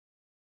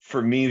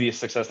for me, the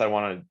success that I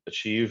want to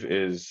achieve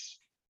is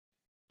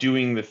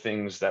doing the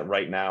things that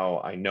right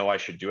now I know I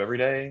should do every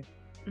day,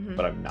 Hmm.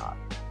 but I'm not.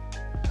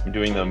 I'm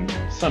doing them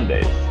some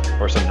days,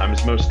 or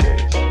sometimes most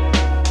days.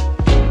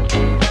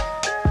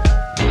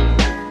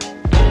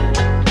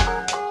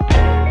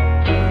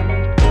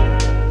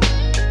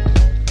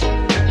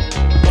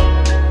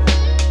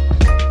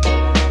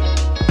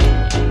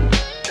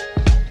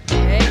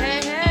 Hey,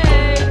 hey,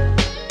 hey!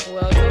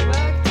 Welcome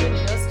back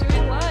to Just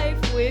Doing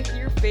Life with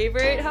your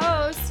favorite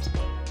host,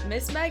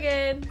 Miss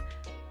Megan.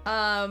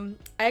 I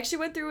actually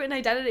went through an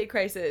identity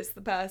crisis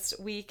the past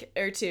week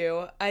or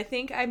two. I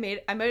think I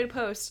made a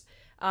post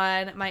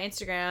on my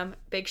Instagram.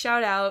 Big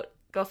shout out,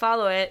 go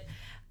follow it.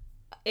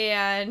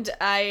 And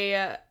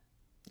I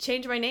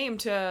changed my name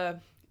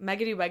to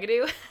Megadoo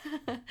Wegadoo.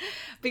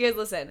 Because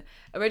listen,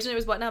 originally it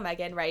was What Now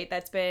Megan, right?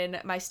 That's been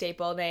my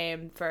staple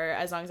name for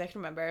as long as I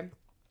can remember.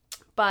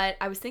 But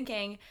I was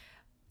thinking,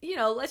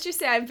 let's just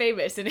say I'm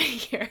famous in a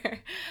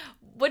year.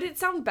 Would it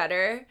sound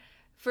better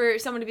for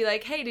someone to be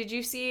like, hey, did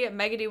you see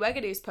Megadoo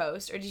Wegadoo's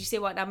post? Or did you see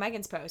What Now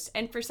Megan's post?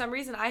 And for some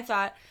reason, I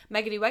thought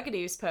Megadoo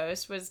Wegadoo's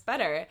post was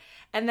better.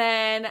 And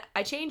then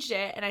I changed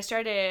it and I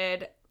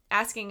started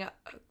asking a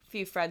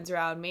few friends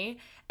around me.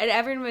 And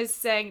everyone was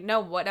saying,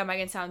 no, What Now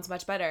Megan sounds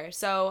much better.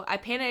 So I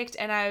panicked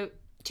and I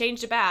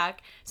changed it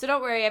back. So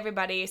don't worry,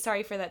 everybody.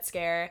 Sorry for that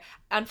scare.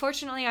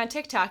 Unfortunately, on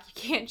TikTok, you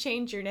can't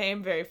change your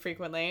name very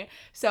frequently.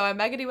 So I'm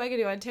Megadoo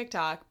Wegadoo on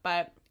TikTok,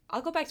 but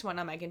I'll go back to What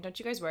Now Megan. Don't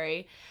you guys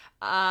worry.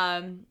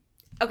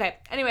 Okay,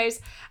 anyways,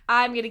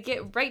 I'm going to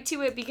get right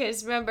to it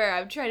because remember,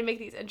 I'm trying to make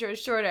these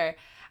intros shorter.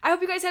 I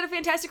hope you guys had a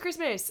fantastic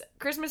Christmas.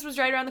 Christmas was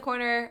right around the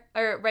corner,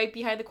 or right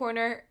behind the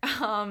corner.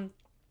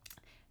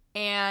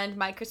 And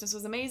my Christmas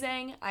was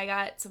amazing. I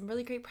got some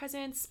really great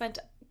presents, spent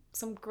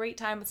some great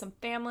time with some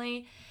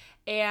family,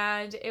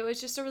 and it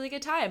was just a really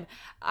good time.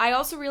 I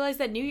also realized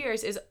that New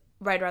Year's is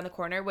right around the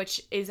corner,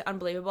 which is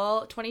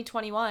unbelievable.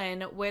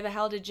 2021, where the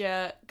hell did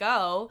you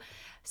go?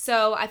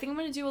 So I think I'm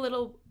going to do a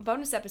little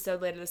bonus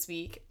episode later this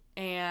week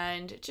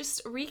and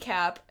just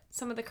recap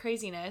some of the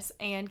craziness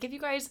and give you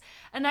guys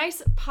a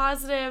nice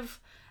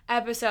positive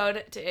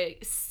episode to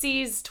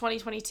seize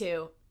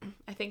 2022.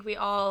 I think we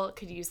all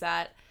could use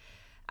that.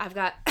 I've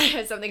got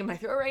something in my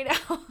throat right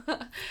now.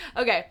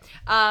 Okay.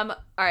 All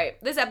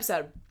right. This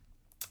episode,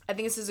 I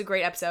think this is a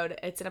great episode.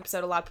 It's an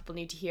episode a lot of people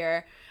need to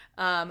hear.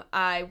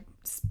 I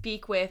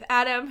speak with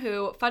Adam,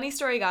 who, funny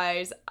story,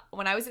 guys,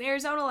 when I was in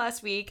Arizona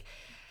last week,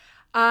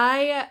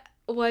 I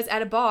was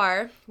at a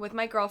bar with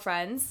my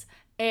girlfriends,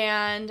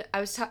 and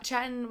I was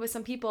chatting with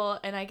some people,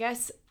 and I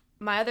guess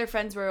my other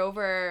friends were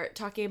over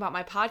talking about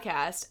my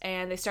podcast,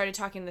 and they started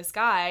talking to this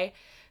guy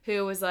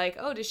who was like,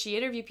 oh, does she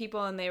interview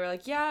people? And they were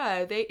like,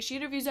 yeah, she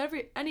interviews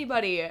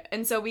anybody.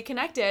 And so we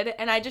connected,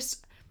 and I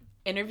just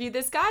interviewed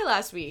this guy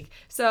last week.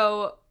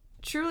 So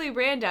truly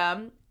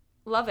random.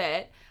 Love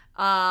it.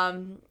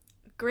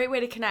 Great way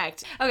to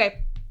connect.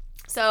 Okay,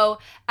 so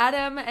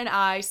Adam and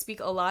I speak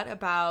a lot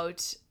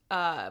about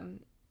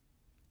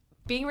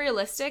being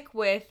realistic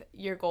with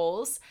your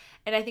goals.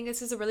 And I think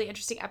this is a really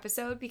interesting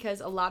episode because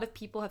a lot of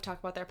people have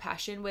talked about their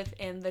passion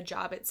within the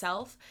job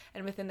itself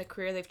and within the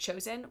career they've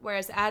chosen,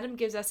 whereas Adam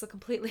gives us a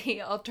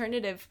completely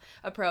alternative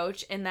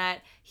approach in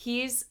that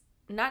he's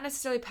not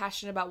necessarily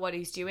passionate about what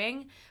he's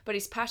doing, but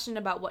he's passionate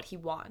about what he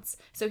wants.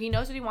 So he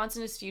knows what he wants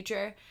in his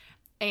future,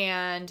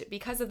 and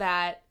because of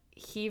that,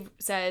 he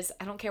says,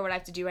 I don't care what I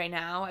have to do right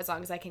now as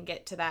long as I can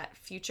get to that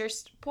future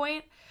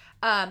point,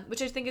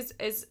 which I think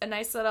is a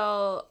nice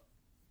little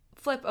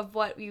flip of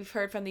what we've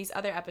heard from these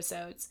other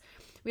episodes.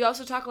 We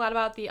also talk a lot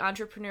about the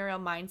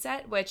entrepreneurial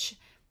mindset, which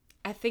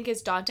I think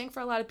is daunting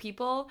for a lot of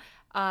people.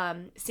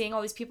 Seeing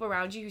all these people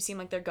around you who seem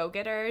like they're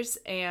go-getters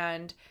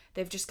and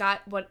they've just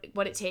got what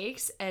it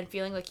takes, and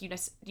feeling like you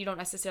don't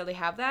necessarily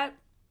have that.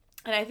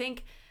 And I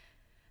think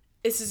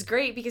this is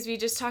great because we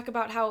just talk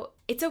about how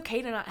it's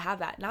okay to not have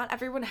that. Not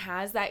everyone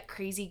has that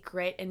crazy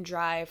grit and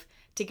drive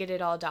to get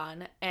it all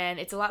done. And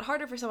it's a lot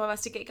harder for some of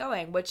us to get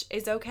going, which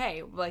is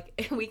okay.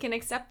 Like, we can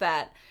accept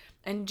that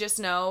and just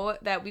know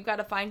that we've got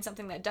to find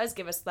something that does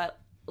give us that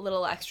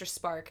little extra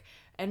spark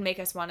and make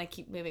us want to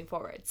keep moving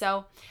forward.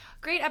 So,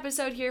 great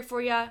episode here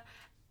for you.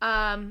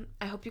 I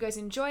hope you guys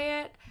enjoy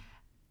it.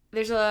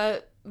 There's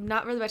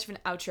not really much of an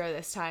outro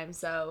this time,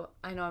 so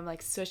I know I'm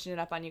like switching it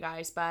up on you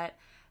guys, but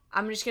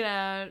I'm just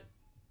gonna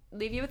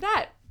leave you with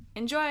that.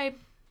 Enjoy.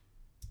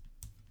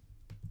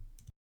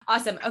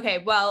 Awesome. Okay,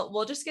 well,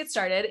 we'll just get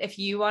started. If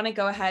you want to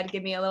go ahead,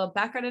 give me a little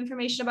background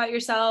information about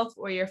yourself,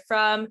 where you're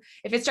from.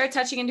 If it starts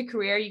touching into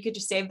career, you could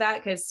just save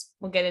that because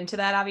we'll get into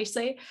that,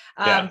 obviously.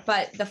 Yeah.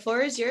 But the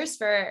floor is yours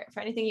for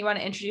anything you want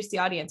to introduce the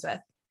audience with.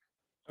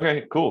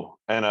 Okay, cool.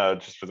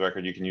 And just for the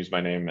record, you can use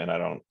my name, and I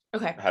don't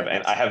Okay. have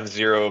perfect. I have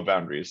zero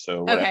boundaries.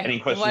 So Okay, any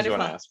questions you want to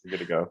wonderful. ask, we're good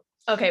to go.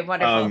 Okay,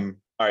 wonderful.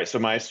 All right. So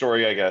my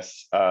story, I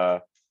guess.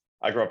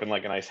 I grew up in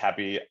like a nice,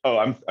 happy. Oh,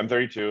 I'm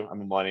 32. I'm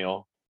a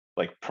millennial,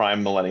 like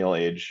prime millennial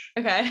age.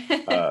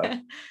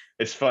 Okay.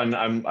 It's fun.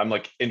 I'm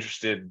like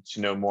interested to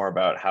know more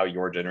about how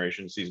your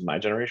generation sees my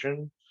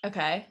generation,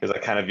 Okay. because I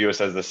kind of view us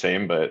as the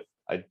same, but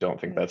I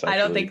don't think that's I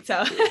don't actually think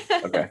so.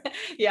 true. Okay.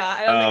 Yeah,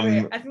 I don't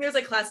think Um, I think there's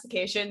like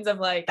classifications of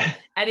like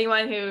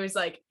anyone who's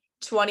like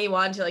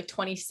 21 to like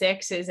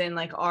 26 is in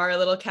like our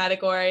little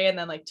category, and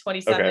then like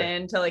okay.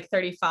 27 to like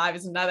 35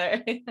 is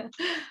another.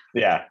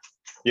 Yeah.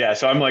 Yeah.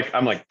 So I'm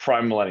like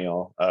prime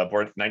millennial,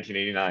 born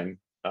 1989.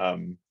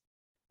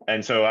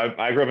 And so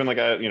I grew up in like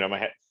a,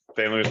 my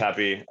family was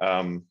happy.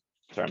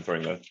 Sorry, I'm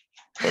throwing the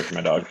toy for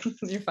my dog.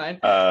 You're fine.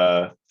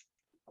 Uh,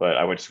 but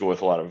I went to school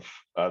with a lot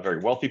of very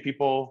wealthy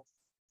people.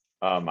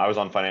 I was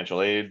on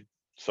financial aid,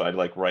 so I'd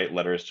like write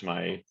letters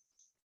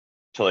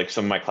to like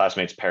some of my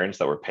classmates' parents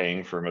that were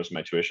paying for most of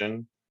my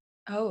tuition,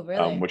 Oh,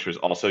 really? which was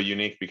also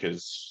unique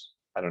because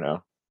I don't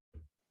know.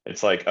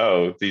 It's like,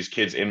 oh, these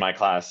kids in my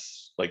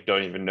class like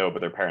don't even know, but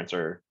their parents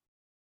are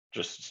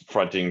just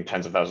fronting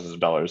tens of thousands of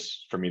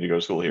dollars for me to go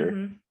to school here.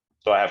 Hmm.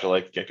 So I have to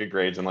like get good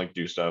grades and like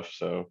do stuff.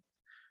 So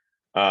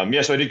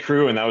yeah, so I did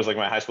crew, and that was like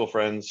my high school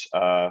friends.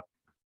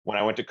 When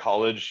I went to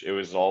college, it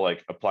was all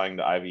like applying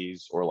to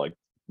Ivies or like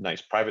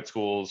nice private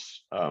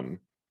schools.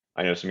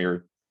 I know some of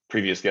your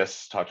previous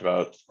guests talked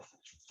about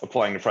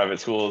applying to private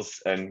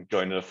schools and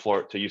going to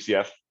Florida to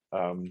UCF. I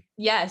don't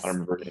Yes.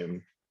 remember her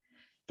name,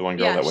 the one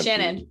girl Yeah, that went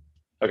Shannon.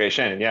 to. Okay,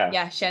 Shannon, yeah.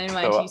 Yeah, Shannon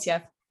went to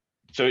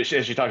So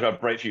UCF. she talked about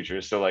bright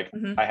futures. So like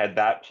Hmm. I had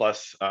that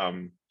plus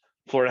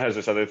Florida has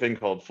this other thing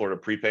called Florida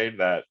prepaid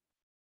that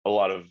a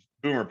lot of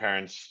boomer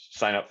parents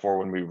sign up for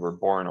when we were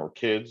born or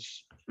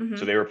kids. So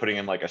Hmm. they were putting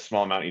in like a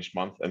small amount each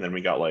month, and then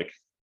we got like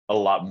a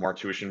lot more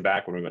tuition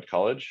back when we went to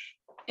college.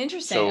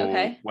 Interesting. So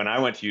Okay. when I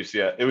went to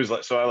UCF, it was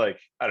like, so I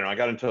don't know, I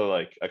got into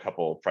like a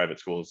couple private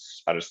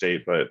schools out of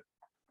state, but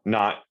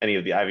not any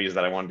of the Ivies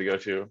that I wanted to go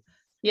to.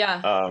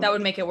 Yeah, that would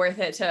Um, make it worth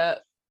it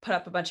to put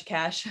up a bunch of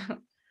cash.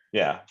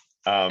 yeah.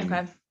 Um,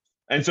 Okay.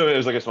 and so it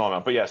was like a small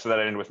amount, but yeah, so that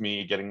ended with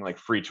me getting like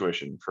free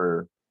tuition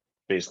for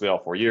basically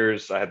all 4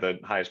 years. I had the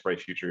highest bright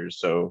futures,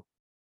 so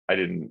I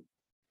didn't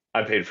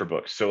I paid for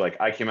books. So like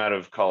I came out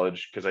of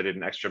college because I did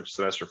an extra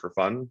semester for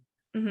fun.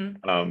 Hmm.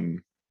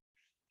 Um,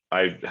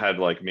 I had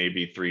like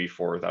maybe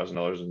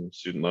 $3,000-4,000 in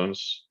student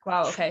loans,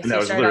 Wow. Okay. and So that you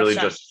was started off literally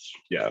strong. just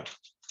yeah.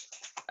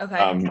 Okay.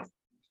 Um,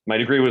 my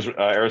degree was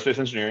aerospace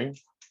engineering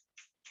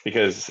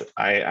because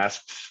I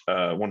asked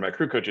one of my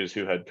crew coaches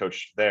who had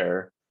coached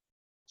there,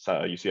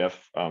 UCF,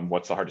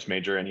 what's the hardest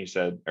major, and he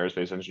said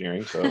aerospace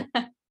engineering. So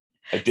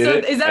I did So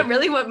it, is that and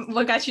really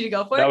what got you to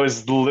go for that it?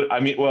 was I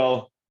mean,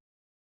 well,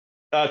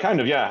 kind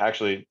of, yeah,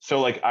 actually. So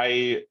like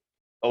a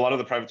lot of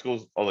the private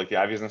schools, or like the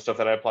Ivies and stuff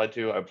that I applied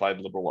to, I applied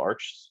liberal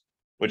arts,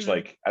 which Hmm.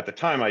 like at the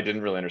time I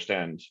didn't really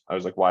understand. I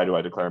was like, why do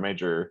I declare a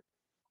major?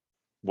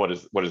 What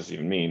does this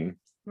even mean?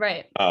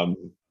 Right. Um,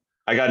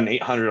 I got an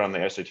 800 on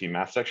the SAT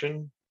math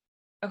section,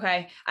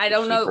 Okay. I which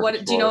don't is a know perfect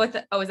what do you know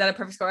score. what is that a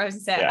perfect score? I was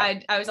gonna say Yeah.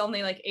 I was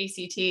only like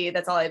ACT.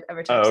 That's all I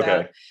ever took. Oh, So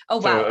okay. oh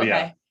wow. So yeah,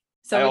 Okay.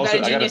 So we've got a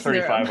I got a genius in the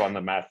room. 35 on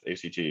the math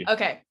ACT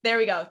Okay. There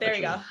we go. There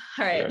we go. section.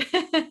 All right.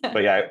 Okay.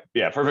 But yeah,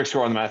 yeah, perfect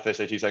score on the math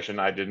SAT section.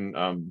 I didn't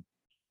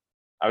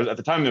I was at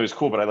the time it was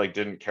cool, but I like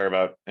didn't care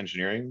about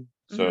engineering.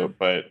 So, Hmm.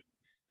 but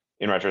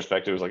in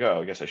retrospect, it was like, oh,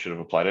 I guess I should have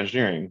applied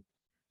engineering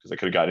because I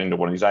could have gotten into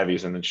one of these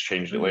Ivies and then just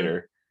changed it Hmm.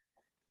 later.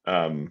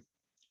 Um,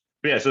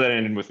 but yeah, so that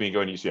ended with me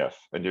going to UCF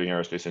and doing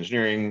aerospace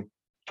engineering.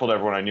 Told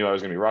everyone I knew I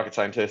was going to be a rocket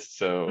scientist.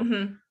 So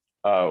Hmm.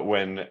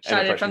 when end of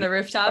Shouted from freshman the year,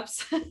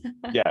 rooftops.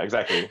 yeah,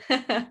 exactly.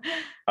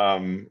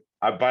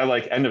 By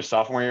like end of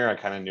sophomore year, I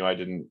kind of knew I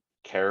didn't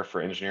care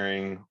for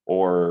engineering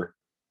or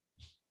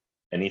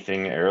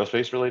anything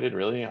aerospace related.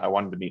 Really, I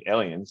wanted to meet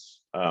aliens.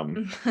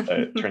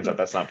 It turns out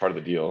that's not part of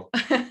the deal.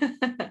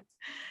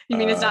 You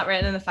mean it's Uh, not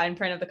written in the fine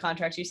print of the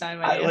contract you sign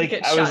when you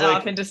get I was shot off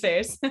like, into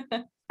space?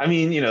 I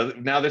mean,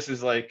 now this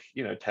is like,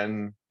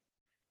 10,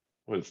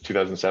 was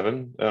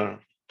 2007,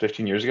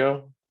 15 years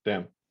ago.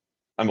 Damn,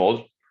 I'm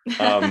old.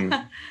 Um,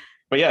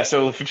 but yeah,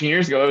 so 15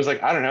 years ago, I was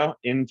like, I don't know,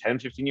 in 10,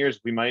 15 years,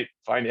 we might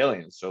find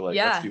aliens. So like,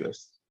 let's Yeah. do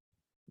this.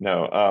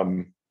 No,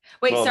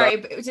 Wait, well, that, sorry,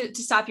 but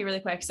to stop you really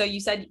quick. So you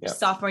said yeah.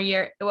 sophomore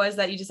year it was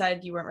that you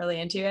decided you weren't really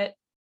into it.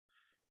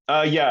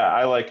 Yeah,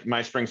 I like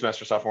my spring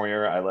semester sophomore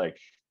year. I like,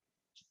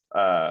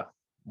 uh,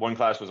 one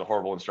class was a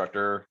horrible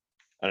instructor,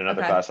 and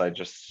another Okay. class,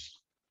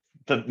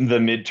 the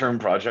midterm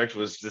project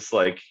was just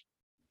like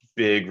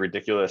big,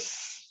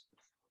 ridiculous,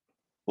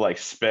 like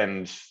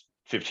spend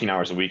 15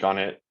 hours a week on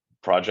it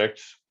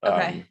project.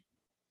 Okay.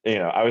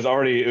 I was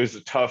already, it was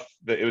a tough,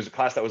 it was a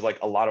class that was like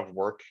a lot of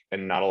work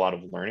and not a lot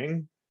of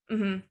learning.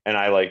 Hmm. And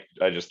I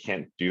just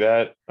can't do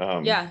that.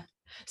 Yeah.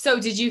 So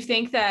did you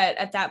think that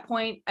at that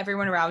point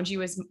everyone around you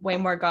was way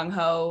more gung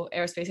ho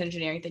aerospace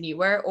engineering than you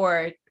were,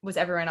 or was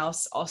everyone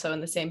else also in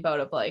the same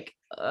boat of like,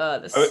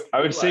 this I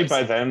would say by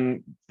blows?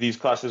 then these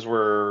classes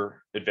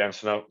were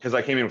advanced enough because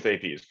I came in with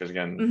APs because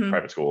again, Hmm.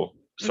 private school.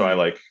 So I Hmm.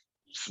 like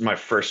my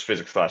first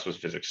physics class was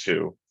physics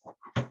two,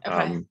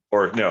 Okay.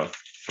 or no,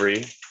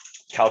 three,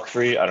 calc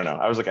three. I don't know.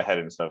 I was like ahead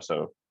and stuff.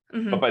 So, but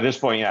Hmm. by this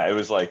point, yeah, it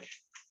was like,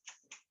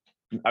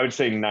 I would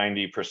say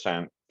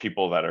 90%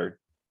 people that are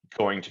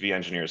going to be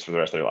engineers for the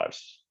rest of their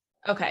lives.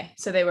 Okay.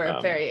 So they were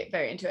Um, very,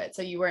 very into it.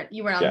 So you weren't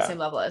on the yeah, same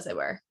level as they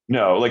were.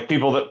 no, like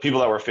people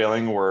that were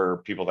failing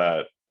were people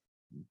that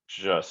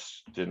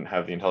just didn't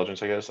have the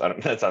intelligence, I guess. I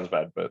don't, that sounds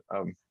bad, but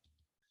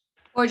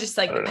Or just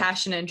I like the don't know.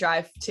 passion and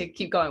drive to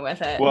keep going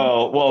with it.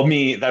 Well,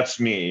 me, that's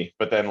me.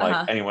 But then like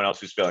Uh-huh. anyone else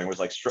who's failing was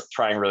like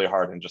trying really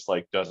hard and just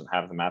like doesn't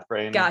have the math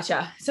brain.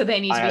 Gotcha. So they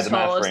need I to be had the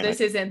math told brain. I this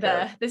couldn't isn't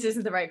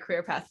care. the right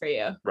career path for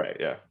you. Right.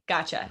 Yeah.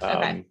 Gotcha.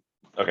 Okay. Um,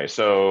 okay.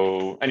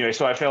 So anyway,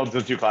 so I failed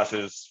the two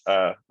classes,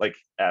 like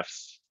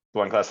Fs. The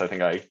one class I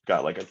think I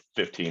got like a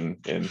 15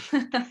 in,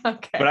 but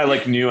Okay. I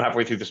like knew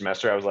halfway through the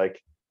semester, I was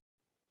like,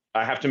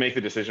 I have to make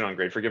the decision on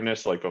grade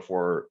forgiveness like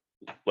before,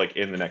 like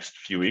in the next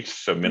few weeks.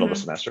 So middle of the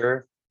Mm-hmm.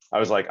 semester, I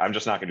was like, I'm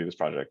just not gonna do this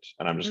project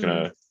and I'm just Mm-hmm.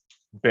 gonna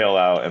bail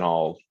out and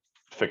I'll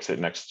fix it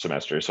next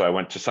semester. So I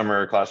went to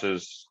summer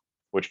classes,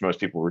 which most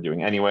people were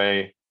doing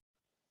anyway.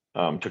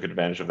 Took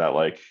advantage of that,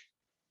 like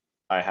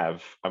I'm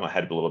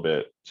ahead a little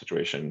bit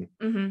situation.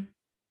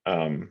 Mm-hmm.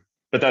 Um,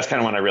 but that's kind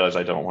of when I realized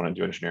I don't want to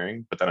do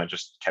engineering, but then I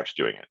just kept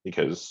doing it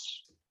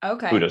because who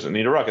Okay. doesn't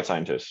need a rocket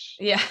scientist?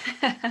 Yeah.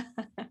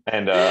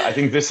 And I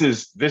think this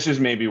is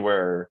maybe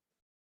where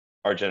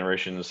our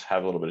generations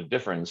have a little bit of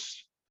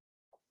difference.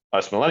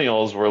 Us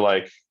millennials were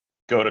like,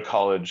 go to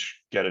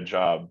college, get a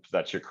job,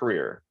 that's your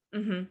career.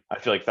 Mm-hmm. I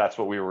feel like that's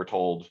what we were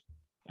told,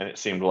 and it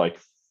seemed like,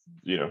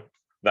 you know,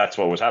 that's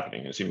what was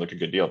happening. It seemed like a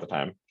good deal at the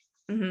time.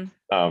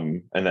 Mm-hmm.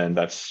 And then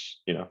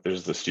that's,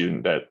 there's the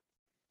student debt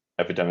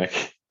epidemic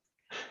that's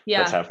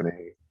Yeah.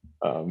 happening.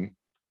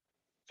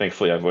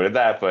 Thankfully, I avoided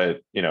that,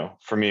 but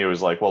for me, it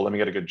was like, well, let me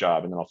get a good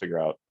job, and then I'll figure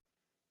out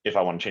if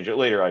I want to change it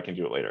later. I can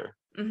do it later.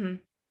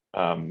 Mm-hmm.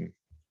 Um,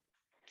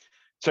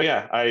 so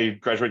yeah, I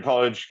graduated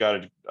college,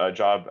 got a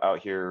job out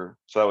here.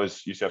 So that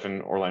was UCF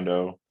in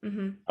Orlando.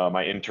 Mm-hmm.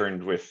 I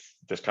interned with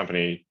this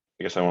company.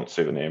 I guess I won't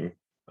say the name.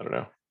 I don't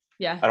know.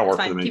 Yeah. I don't It's work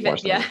for fine. them Keep anymore,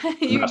 it. so Yeah. I'm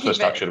You can not supposed keep to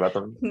talk it. shit about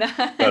them. No.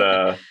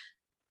 But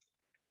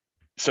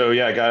so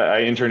yeah,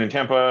 I interned in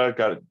Tampa,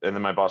 and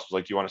then my boss was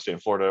like, "Do you want to stay in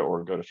Florida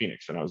or go to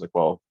Phoenix?" And I was like,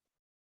 "Well,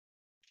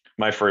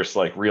 my first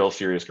like real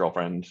serious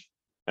girlfriend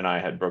and I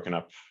had broken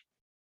up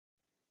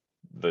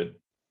the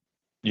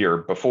year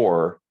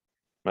before,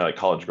 my like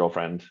college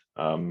girlfriend.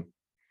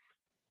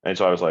 And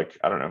so I was like,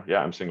 I don't know,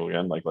 yeah, I'm single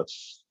again. Like,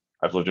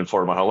 I've lived in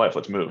Florida my whole life.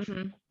 Let's move."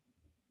 Mm-hmm.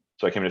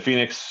 So I came to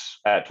Phoenix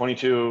at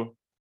 22,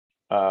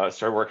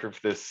 started working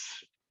for this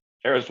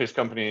aerospace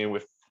company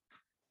with,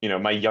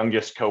 my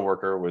youngest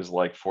coworker was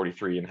like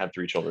 43 and had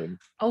 3 children.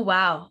 Oh,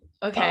 wow.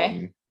 Okay.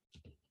 Um,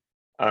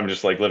 I'm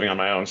just like living on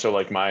my own. So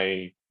like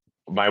my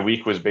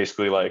week was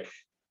basically like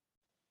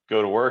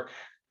go to work,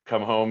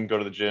 come home, go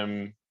to the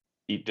gym,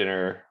 eat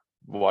dinner,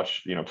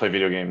 watch, play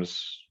video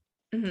games,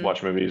 Mm-hmm.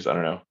 watch movies. I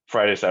don't know.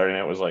 Friday, Saturday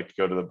night was like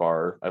go to the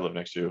bar I live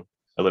next to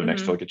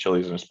Mm-hmm. like a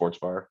Chili's and a sports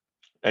bar.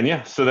 And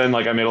yeah, so then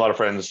like I made a lot of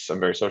friends.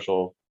 I'm very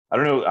social. I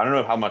don't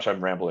know how much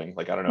I'm rambling.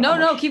 Like I don't know how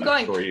No, much keep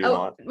going. backstory you Oh,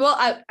 want. well,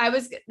 I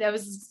was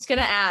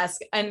gonna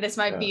ask, and this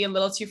might Yeah. be a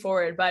little too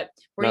forward, but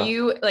were No.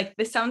 you like,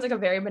 this sounds like a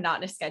very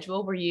monotonous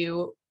schedule. Were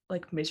you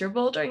like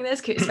miserable during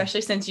this,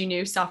 especially since you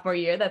knew sophomore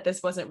year that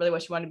this wasn't really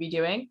what you want to be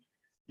doing?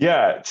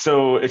 Yeah.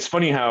 So it's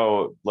funny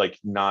how like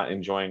not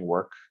enjoying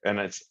work, and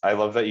I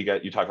love that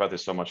you talk about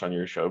this so much on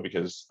your show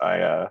because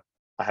I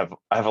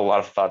have a lot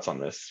of thoughts on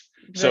this.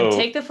 Then So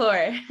take the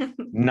floor.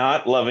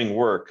 not loving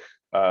work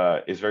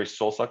is very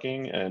soul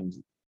sucking, and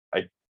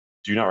I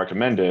do not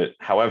recommend it.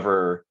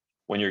 However,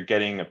 when you're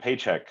getting a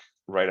paycheck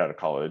right out of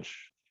college,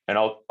 and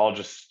I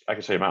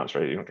can say amounts,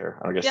 right? You don't care.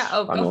 I Yeah. guess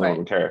Oh, I'm go the for only one it.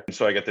 who care. And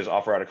so I get this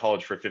offer out of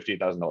college for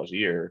 $58,000 a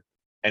year,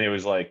 and it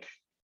was like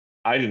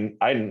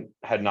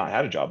had not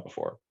had a job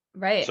before,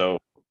 Right. so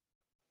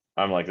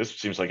I'm like, this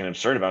seems like an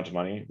absurd amount of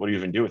money. What do you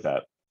even do with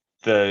that?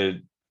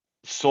 The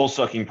soul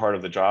sucking part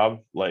of the job,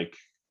 like,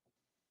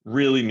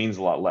 really means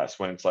a lot less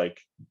when it's like,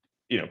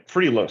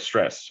 pretty low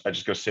stress. I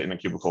just go sit in a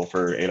cubicle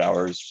for 8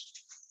 hours,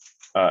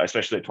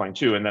 especially at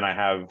 22. And then I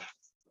have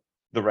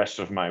the rest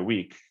of my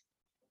week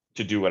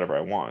to do whatever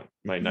I want.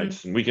 My Mm-hmm.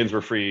 nights and weekends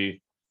were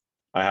free.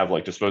 I have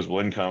like disposable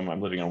income.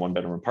 I'm living in a 1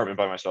 bedroom apartment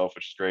by myself,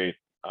 which is great.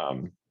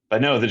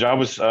 But no, the job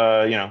was,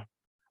 I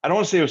don't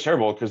want to say it was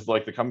terrible because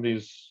like the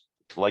companies,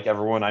 like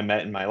everyone I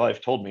met in my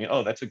life told me,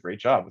 oh, that's a great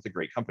job with a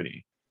great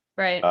company.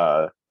 Right.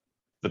 Uh,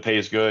 the pay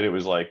is good. It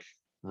was like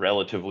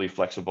relatively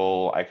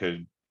flexible. I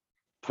could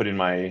put in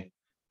my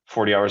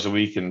 40 hours a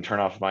week and turn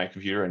off my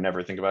computer and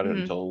never think about it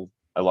Mm-hmm. until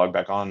I log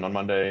back on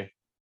Monday.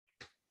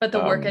 But the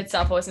work Um,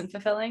 itself wasn't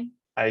fulfilling.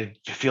 I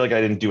feel like I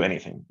didn't do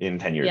anything in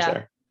 10 years Yeah.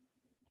 there.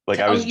 Like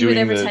I Oh, was you were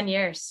there doing for 10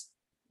 years.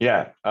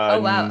 yeah,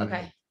 Oh, wow.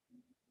 Okay.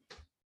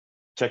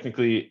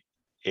 technically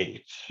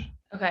 8,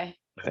 Okay.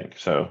 I think.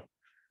 So,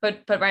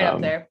 But right up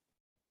um, there.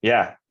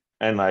 yeah.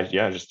 And I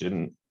just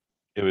didn't,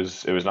 it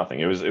was nothing.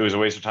 It was a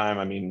waste of time.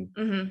 I mean,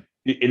 Mm-hmm.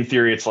 in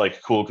theory, it's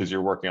like cool because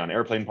you're working on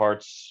airplane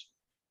parts,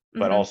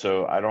 but Mm-hmm.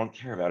 also I don't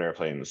care about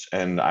airplanes.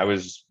 And I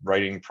was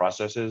writing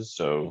processes.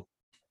 So,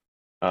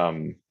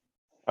 um,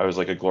 I was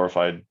like a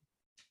glorified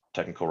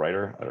technical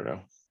writer. I don't know.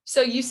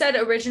 So you said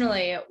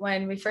originally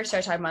when we first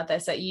started talking about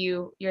this that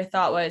your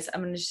thought was,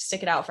 I'm going to just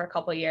stick it out for a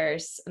couple of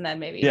years and then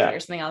maybe Yeah. figure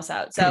something else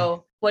out.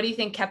 So what do you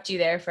think kept you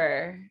there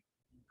for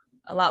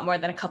a lot more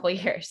than a couple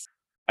of years?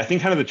 I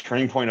think kind of the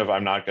turning point of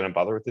I'm not going to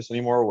bother with this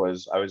anymore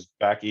was I was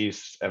back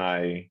east and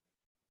I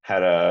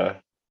had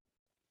a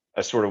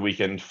sort of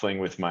weekend fling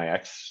with my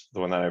ex,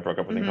 the one that I broke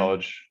up with in Mm-hmm.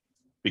 college,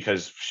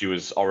 because she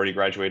was already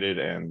graduated,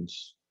 and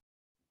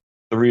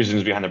the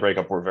reasons behind the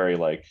breakup were very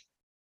like,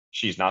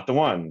 she's not the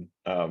one.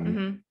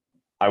 Mm-hmm.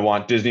 I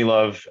want Disney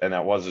love, and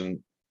that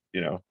wasn't,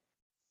 you know,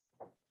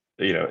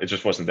 it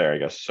just wasn't there, I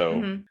guess. So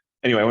Mm-hmm.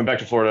 anyway, I went back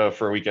to Florida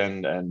for a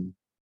weekend, and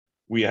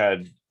we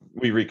had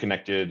we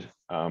reconnected.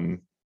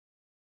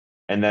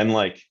 And then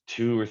like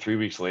 2 or 3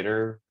 weeks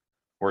later,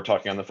 we're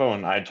talking on the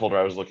phone. I told her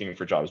I was looking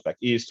for jobs back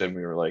east, and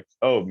we were like,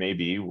 oh,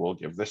 maybe we'll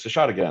give this a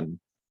shot again.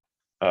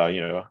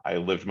 I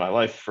lived my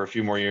life for a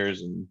few more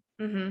years and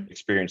Mm-hmm.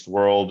 experienced the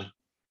world.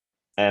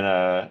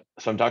 And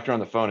so I'm talking to her on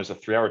the phone. It's a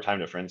 3 hour time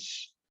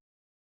difference.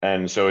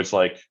 And so it's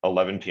like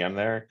 11 p.m.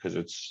 there because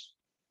it's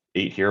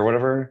 8 here or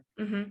whatever.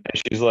 Mm-hmm.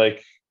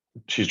 And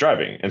she's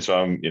driving. And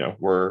so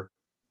we're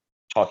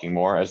talking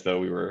more as though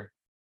we were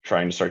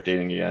trying to start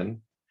dating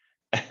again.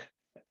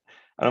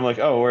 And I'm like,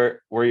 oh,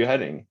 where are you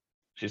heading?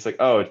 She's like,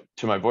 oh,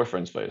 to my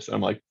boyfriend's place. And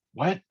I'm like,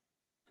 what?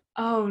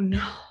 Oh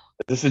no.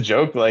 Is this a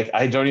joke? Like,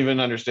 I don't even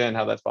understand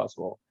how that's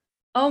possible.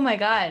 Oh my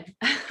God.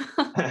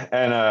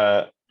 And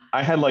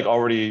I had like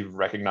already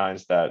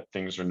recognized that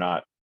things are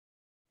not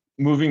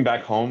moving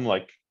back home,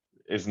 like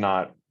is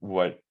not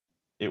what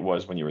it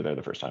was when you were there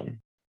the first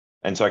time.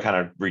 And so I kind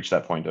of reached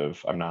that point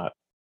of I'm not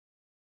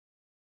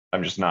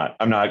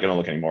gonna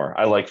look anymore.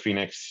 I like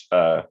Phoenix.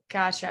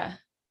 Gotcha.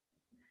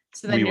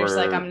 So then We you're just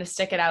like, I'm were gonna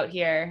stick it out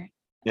here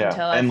Yeah.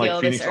 until I And like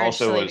feel this Phoenix urge to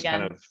also leave was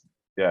kind again. of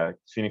yeah,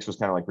 Phoenix was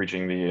kind of like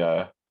reaching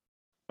the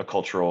a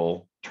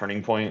cultural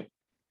turning point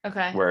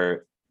Okay.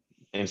 where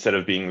instead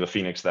of being the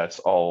Phoenix that's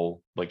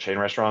all like chain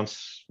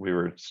restaurants, we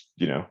were,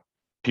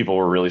 people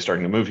were really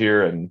starting to move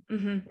here, and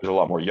Mm-hmm. there's a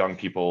lot more young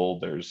people.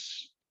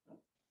 There's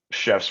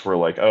chefs were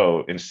like,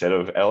 oh, instead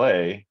of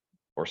LA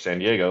or San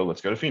Diego,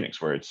 let's go to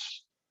Phoenix where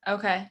it's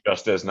Okay.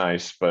 just as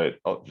nice, but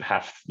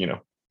half,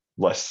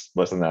 less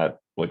than that,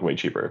 like way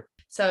cheaper.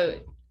 So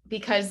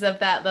because of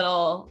that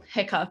little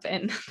hiccup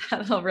in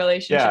that little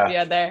relationship Yeah. you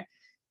had there,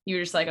 you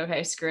were just like,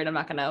 okay, screw it. I'm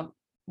not gonna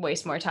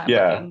waste more time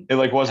Yeah. looking. It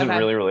like wasn't Okay.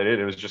 really related.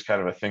 It was just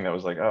kind of a thing that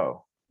was like,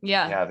 oh,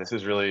 Yeah.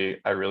 yeah,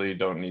 I really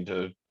don't need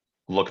to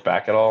look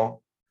back at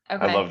all.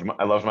 Okay.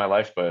 I loved my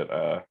life, but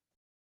I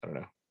don't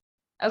know,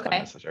 it's not Okay.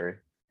 necessary.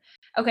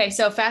 Okay.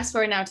 So fast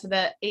forward now to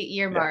the 8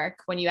 year Yeah. mark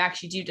when you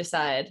actually do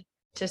decide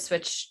to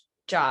switch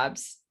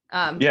jobs.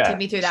 Take Yeah.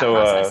 me through that So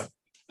process.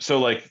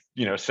 like,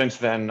 since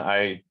then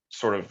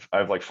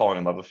I've like fallen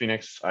in love with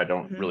Phoenix. I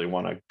don't Mm-hmm. really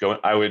want to go.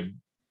 I would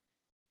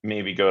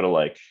maybe go to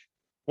like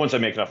once I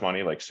make enough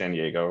money, like San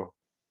Diego,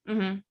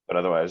 Mm-hmm. but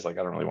otherwise, like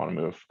I don't really want to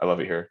move. I love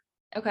it here.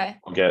 Okay.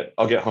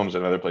 I'll get homes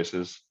in other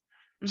places.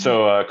 Mm-hmm.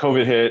 So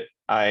COVID hit.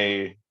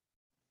 I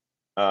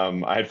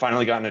had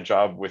finally gotten a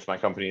job with my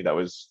company that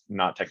was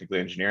not technically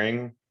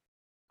engineering.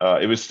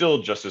 It was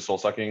still just as soul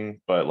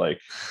sucking, but like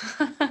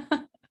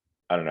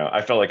I don't know.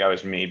 I felt like I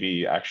was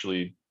maybe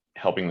actually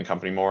helping the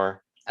company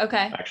more,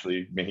 Okay.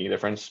 actually making a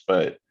difference.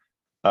 But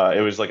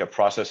it was like a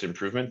process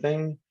improvement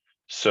thing.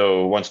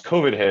 So once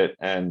COVID hit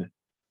and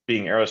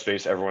being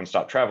aerospace, everyone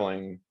stopped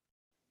traveling.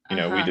 We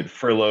Uh-huh. did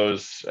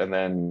furloughs, and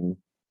then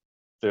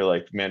they're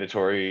like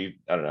mandatory,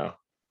 I don't know,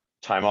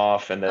 time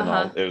off. And then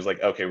Uh-huh. it was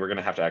like, okay, we're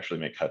gonna have to actually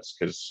make cuts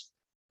because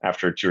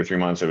after 2 or 3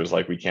 months, it was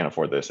like we can't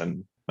afford this.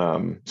 And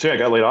so yeah, I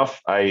got laid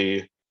off.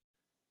 I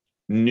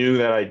knew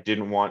that I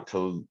didn't want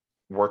to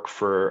work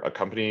for a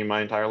company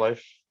my entire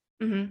life.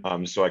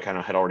 Mm-hmm. So I kind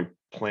of had already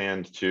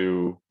planned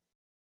to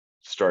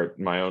start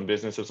my own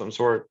business of some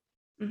sort.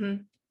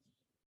 Mm-hmm.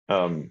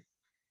 Um,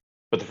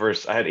 but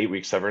I had 8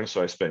 weeks severance,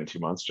 so I spent 2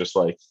 months just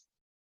like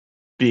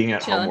being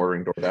at home Chilling.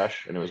 ordering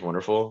DoorDash, and it was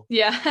wonderful,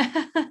 Yeah.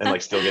 and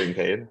like still getting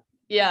paid.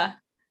 Yeah.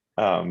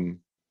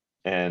 Um,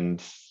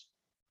 and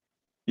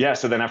yeah,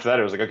 so then after that,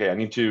 it was like, okay, I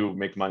need to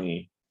make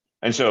money.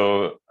 And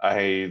so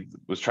I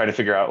was trying to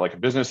figure out like a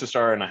business to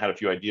start, and I had a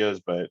few ideas,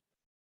 but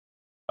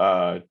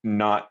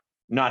not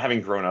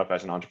having grown up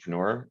as an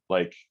entrepreneur,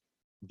 like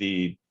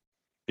the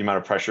amount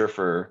of pressure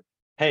for,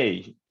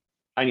 hey,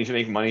 I need to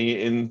make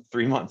money in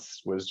 3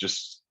 months was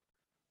just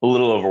a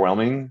little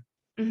overwhelming.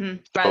 Mm-hmm.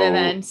 Rather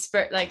than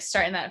So like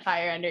starting that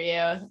fire under you,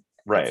 it's a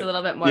right.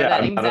 little bit more of Yeah,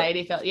 that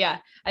anxiety feel. Yeah,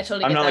 I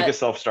totally I'm get not like a that.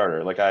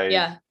 self-starter. Like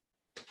Yeah.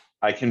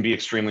 I can be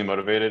extremely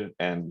motivated,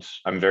 and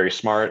I'm very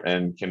smart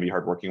and can be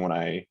hardworking when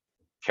I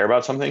care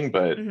about something,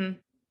 but Mm-hmm.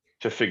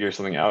 to figure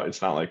something out,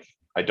 it's not like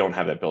I don't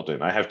have that built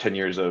in. I have 10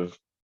 years of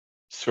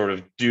sort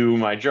of do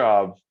my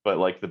job, but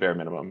like the bare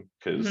minimum,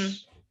 Mm-hmm.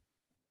 because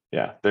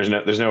yeah, there's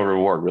no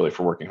reward really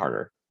for working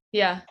harder.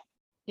 Yeah.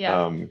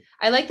 Yeah. Um,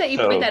 I like that you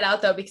point so that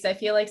out though, because I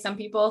feel like some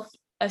people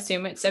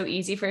assume it's so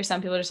easy for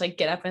some people to just like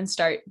get up and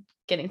start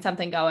getting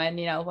something going,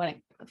 when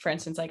it, for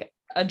instance, like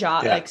a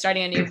job, yeah, like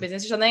starting a new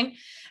business or something.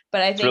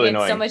 But I it's think really it's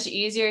so annoying. much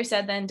easier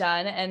said than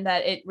done. And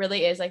that it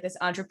really is like this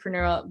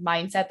entrepreneurial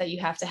mindset that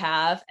you have to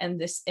have and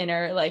this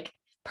inner like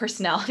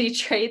personality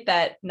trait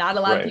that not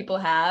a lot of Right. people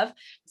have.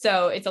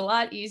 So it's a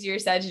lot easier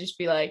said to just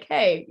be like,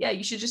 hey, yeah,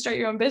 you should just start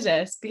your own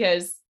business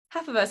because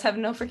half of us have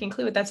no freaking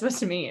clue what that's supposed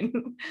to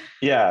mean.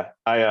 Yeah,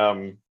 I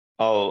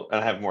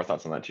have more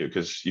thoughts on that too,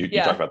 because you talk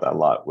Yeah. about that a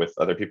lot with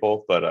other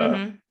people. But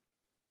Mm-hmm.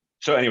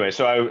 so anyway,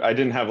 so I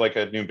didn't have like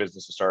a new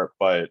business to start,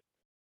 but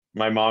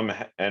my mom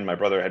and my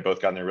brother had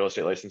both gotten their real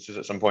estate licenses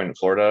at some point in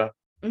Florida.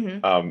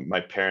 Mm-hmm.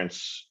 My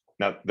parents,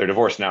 now they're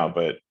divorced now,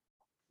 but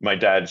my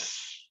dad's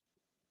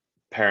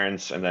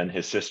parents and then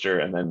his sister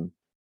and then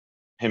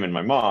him and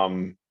my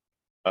mom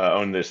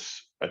own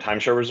this a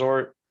timeshare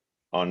resort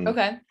on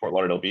Okay. Fort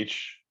Lauderdale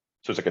Beach.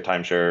 So it's like a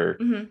timeshare,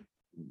 Mm-hmm.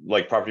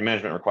 like property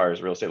management requires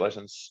a real estate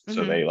license.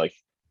 So Mm-hmm. they like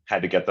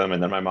had to get them.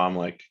 And then my mom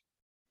like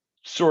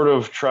sort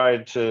of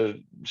tried to,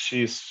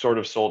 she sort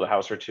of sold a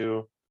house or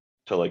two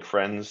to like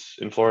friends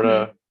in Mm-hmm.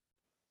 Florida.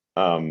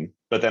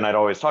 But then I'd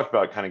always talked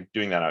about kind of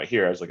doing that out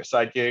here as like a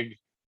side gig.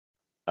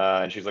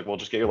 And she's like, well,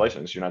 just get your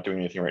license. You're not doing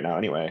anything right now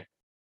anyway.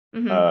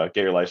 Mm-hmm.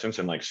 Get your license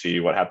and like see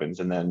what happens.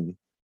 And then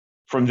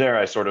from there,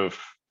 I sort of,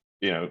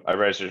 I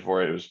registered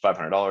for it. It was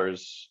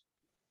 $500.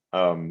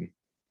 Um,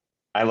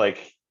 I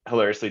like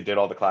hilariously did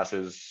all the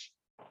classes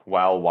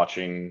while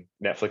watching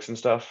Netflix and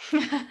stuff,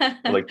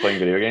 like playing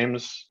video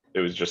games. It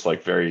was just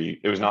like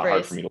it was A not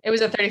hard for brace. me to, It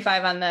was a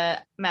 35 on the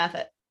math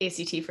at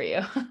ACT for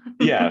you.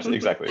 yeah,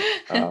 exactly.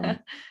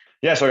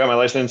 Yeah, so I got my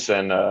license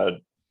and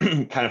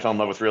kind of fell in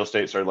love with real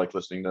estate, started like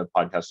listening to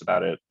podcasts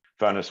about it,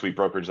 found a sweet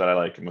brokerage that I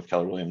like and with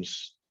Keller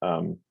Williams.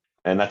 And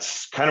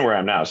that's kind of where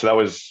I'm now. So that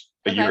was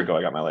a year Okay. ago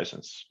I got my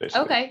license,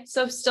 basically. Okay.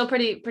 So still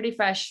pretty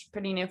fresh,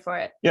 pretty new for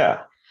it.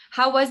 Yeah.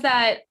 How was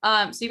that?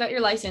 So you got your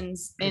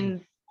license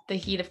in the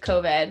heat of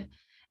COVID.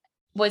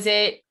 Was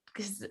it,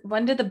 because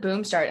when did the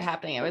boom start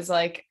happening? It was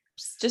like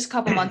just a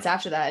couple months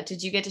after that.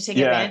 Did you get to take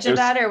Yeah, advantage of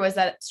that, or was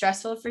that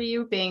stressful for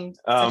you being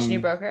such a new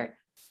broker?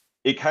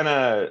 it kind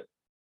of,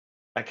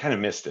 I kind of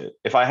missed it.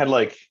 If I had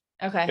like,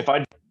 Okay. if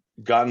I'd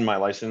gotten my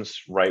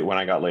license right when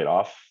I got laid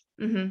off,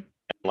 Mm-hmm.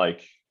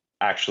 like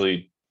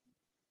actually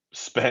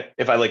spent,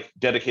 if I like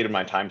dedicated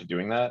my time to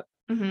doing that,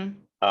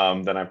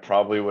 Mm-hmm. then I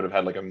probably would have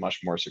had like a much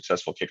more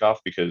successful kickoff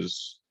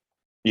because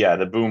yeah,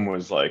 the boom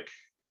was like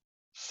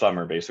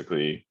summer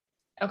basically.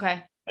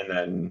 Okay. And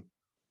then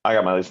I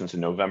got my license in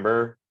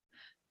November.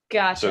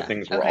 Gotcha. So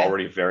things were Okay.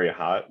 already very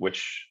hot,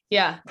 which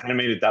Yeah. kind of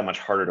made it that much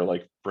harder to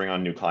like bring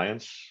on new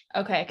clients.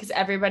 Okay. Because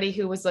everybody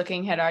who was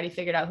looking had already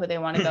figured out who they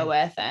want to go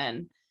with.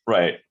 And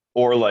Right.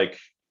 Or like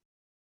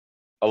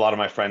a lot of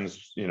my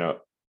friends,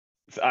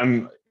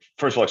 I'm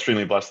first of all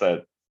extremely blessed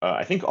that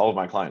I think all of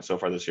my clients so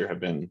far this year have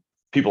been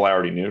people I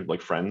already knew,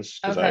 like friends,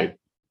 because okay.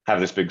 I have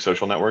this big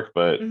social network.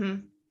 But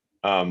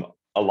Mm-hmm.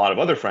 a lot of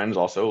other friends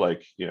also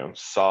like,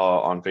 saw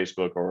on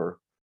Facebook or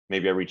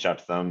maybe I reached out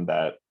to them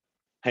that,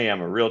 hey,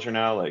 I'm a realtor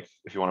now. Like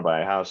if you want to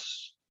buy a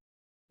house,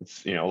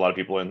 it's, a lot of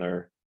people in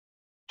their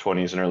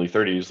 20s and early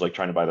 30s, like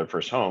trying to buy their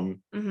first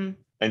home. Mm-hmm.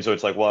 And so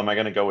it's like, well, am I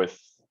going to go with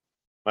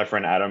my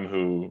friend Adam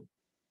who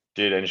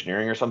did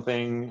engineering or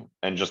something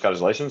and just got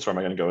his license, or am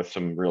I going to go with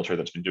some realtor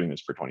that's been doing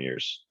this for 20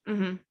 years?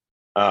 Mm-hmm.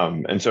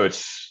 And so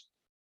it's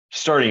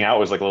starting out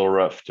was like a little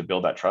rough to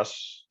build that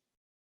trust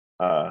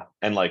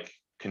and like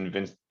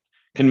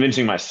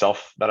convincing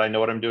myself that I know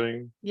what I'm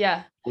doing.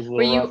 Yeah. Was a Were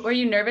little you rough. were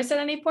you nervous at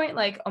any point?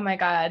 Like, oh my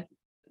God,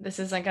 this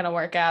isn't gonna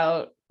work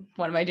out.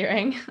 What am I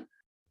doing?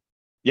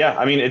 Yeah,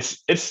 I mean,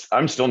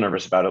 I'm still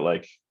nervous about it,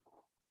 like,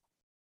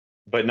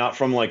 but not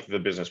from like the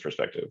business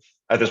perspective.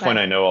 At this point,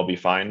 Okay. I know I'll be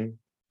fine.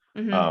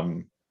 Mm-hmm.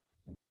 Um,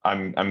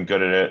 I'm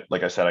good at it.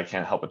 Like I said, I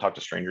can't help but talk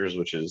to strangers,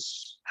 which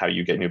is how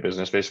you get new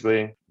business,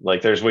 basically.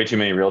 Like, there's way too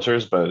many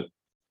realtors, but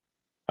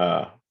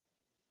uh,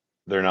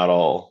 they're not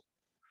all.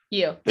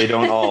 You. They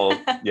don't all.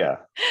 Yeah,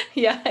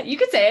 Yeah, you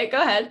could say it.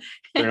 Go ahead.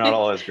 they're not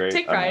all as great.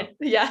 Take I don't know.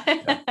 pride.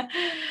 Yeah.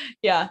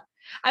 Yeah. Yeah.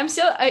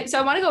 So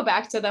I want to go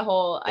back to the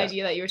whole Yeah.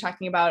 idea that you were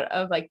talking about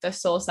of like the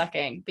soul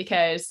sucking,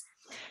 because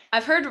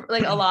I've heard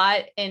like a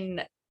lot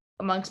in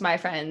amongst my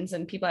friends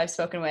and people I've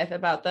spoken with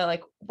about the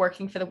like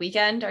working for the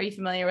weekend. Are you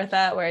familiar with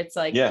that? Where it's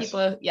like Yes,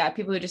 people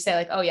who just say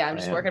like, oh yeah, I'm I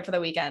just am. working for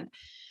the weekend.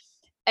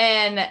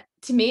 And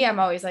to me, I'm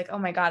always like, oh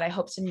my God, I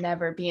hope to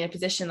never be in a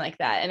position like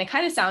that. And it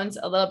kind of sounds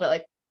a little bit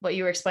like what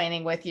you were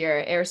explaining with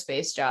your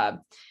aerospace job.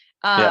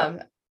 Yeah.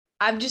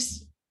 I'm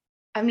just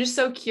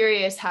so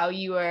curious how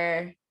you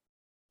were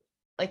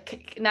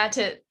like, not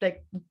to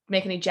like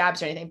make any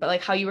jabs or anything, but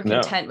like how you were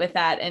No. content with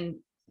that and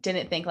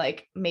didn't think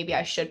like maybe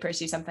I should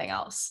pursue something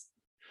else.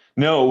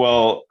 No.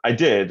 Well, I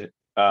did,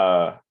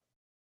 but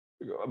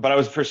I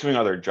was pursuing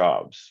other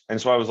jobs,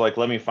 and so I was like,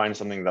 let me find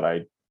something that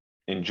I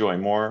enjoy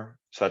more.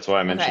 So that's why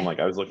I mentioned Okay. like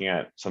I was looking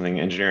at something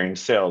engineering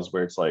sales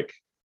where it's like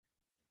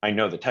I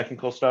know the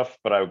technical stuff,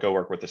 but I would go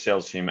work with the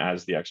sales team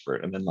as the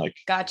expert, and then like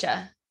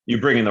Gotcha. you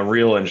bring in the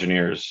real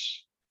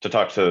engineers to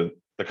talk to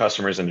the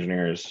customers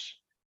engineers.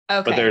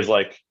 But Okay. there's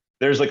like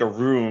a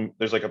room,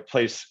 there's like a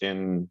place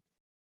in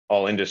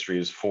all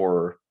industries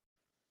for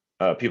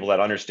people that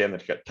understand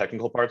the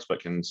technical parts but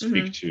can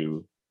speak Mm-hmm.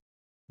 to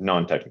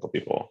non-technical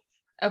people.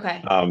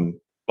 Okay.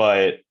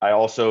 But I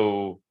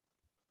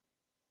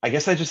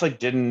guess I just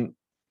like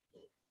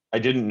I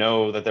didn't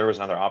know that there was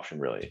another option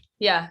really.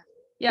 Yeah.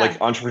 Like Yeah.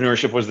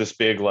 entrepreneurship was this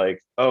big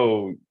like,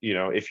 oh,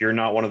 if you're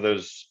not one of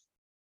those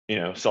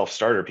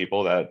self-starter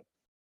people that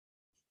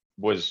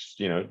was,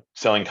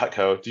 selling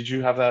Cutco. Did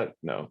you have that?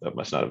 No, that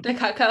must not have. The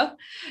Cutco?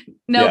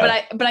 No,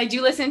 Yeah. but I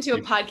do listen to a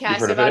You've podcast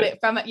heard of about it? it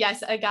from,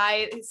 yes, a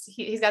guy,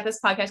 he's got this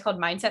podcast called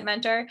Mindset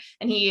Mentor,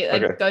 and he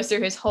like Okay. goes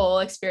through his whole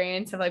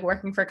experience of like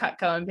working for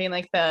Cutco and being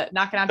like the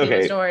knocking on people's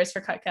Okay. doors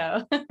for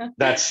Cutco.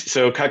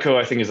 So Cutco,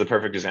 I think, is the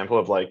perfect example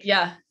of like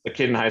Yeah. a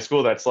kid in high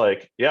school that's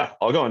like, yeah,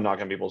 I'll go and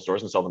knock on people's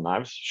doors and sell them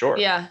knives. Sure.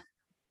 Yeah.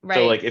 So Right.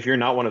 like, if you're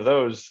not one of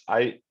those,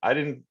 I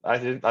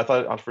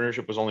thought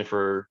entrepreneurship was only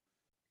for,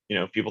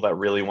 people that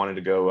really wanted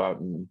to go out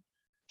and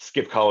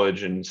skip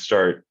college and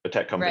start a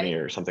tech company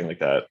Right. or something like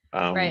that.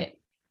 Right.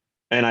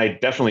 And I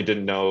definitely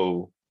didn't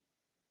know,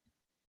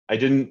 I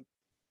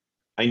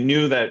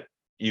knew that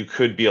you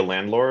could be a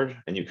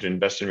landlord and you could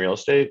invest in real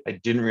estate. I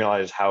didn't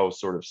realize how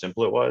sort of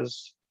simple it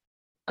was,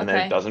 and that it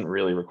Okay. doesn't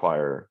really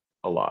require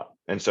a lot.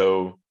 And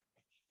so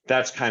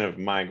that's kind of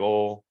my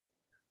goal.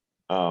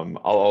 I'll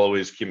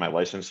always keep my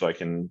license so I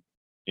can,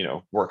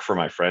 work for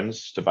my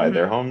friends to buy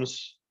their Mhm.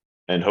 homes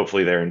and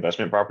hopefully their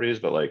investment properties.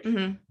 But like,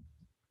 Mhm.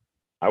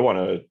 I want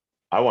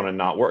to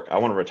not work. I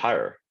want to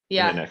retire in the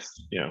Yeah.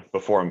 next,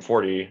 before I'm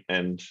 40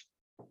 and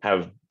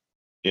have,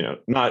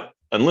 not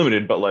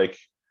unlimited, but like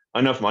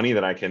enough money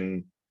that I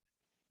can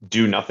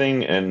do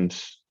nothing and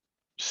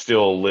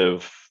still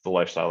live the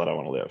lifestyle that I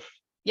want to live.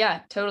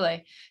 Yeah,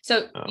 totally.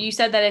 So you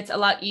said that it's a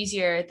lot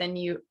easier than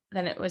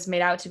it was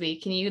made out to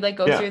be. Can you like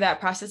go Yeah. through that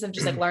process of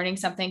just like learning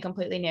something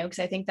completely new? Because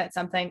I think that's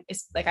something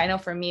is like, I know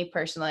for me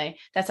personally,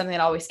 that's something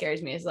that always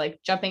scares me, is like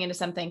jumping into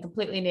something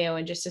completely new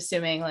and just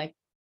assuming like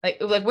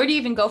where do you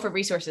even go for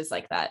resources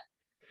like that?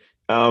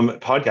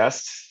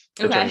 Podcasts,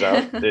 it Okay. turns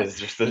out, is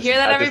just You this, hear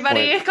that, at this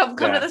everybody? point,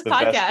 Come to this the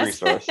best podcast.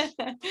 resource.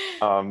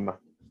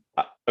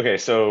 Okay,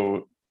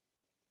 so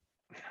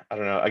I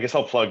don't know. I guess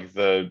I'll plug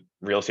the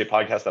real estate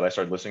podcast that I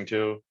started listening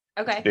to.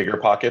 It's Okay. Bigger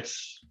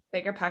Pockets.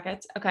 Bigger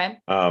Pockets. Okay.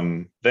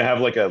 They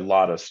have like a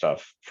lot of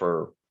stuff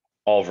for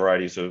all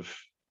varieties of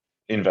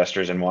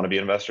investors and wannabe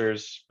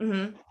investors.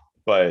 Mm-hmm.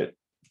 But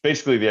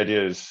basically the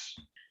idea is,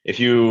 if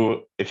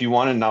you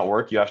want to not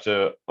work, you have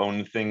to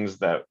own things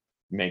that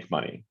make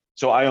money.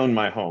 So I own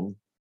my home.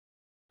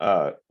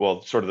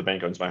 Well, sort of the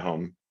bank owns my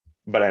home,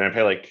 but I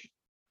pay like,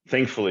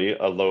 thankfully,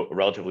 a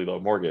relatively low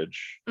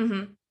mortgage.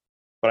 Mm-hmm.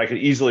 But I could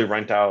easily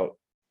rent out.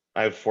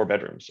 I have 4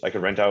 bedrooms. I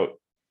could rent out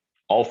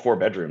all 4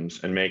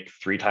 bedrooms and make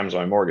 3 times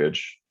my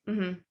mortgage.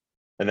 Mm-hmm.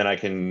 And then I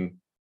can,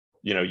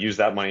 use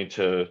that money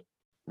to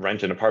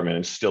rent an apartment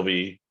and still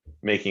be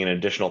making an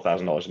additional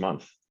 $1,000 a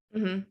month.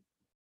 Mm-hmm.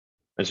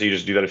 And so you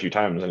just do that a few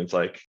times, and it's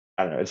like,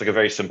 I don't know, it's like a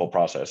very simple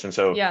process. And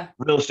so Yeah.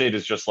 real estate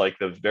is just like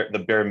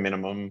the bare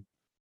minimum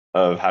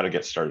of how to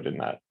get started in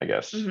that, I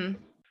guess.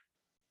 Mm-hmm.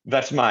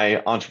 That's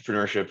my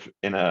entrepreneurship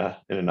in a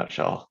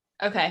nutshell.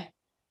 Okay.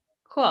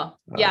 Cool.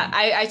 Yeah.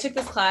 I took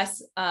this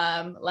class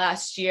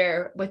last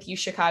year with U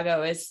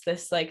Chicago. Is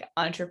this like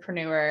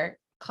entrepreneur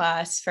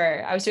class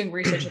I was doing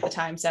research at the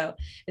time. So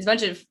it's a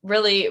bunch of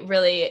really,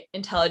 really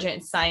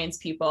intelligent science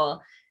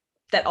people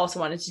that also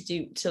wanted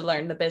to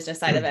learn the business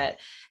side of it.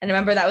 And I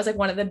remember that was like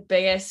one of the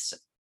biggest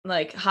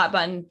like hot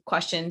button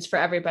questions for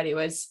everybody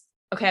was,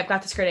 okay, I've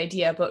got this great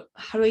idea, but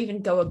how do I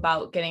even go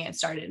about getting it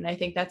started? And I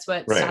think that's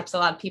what stops a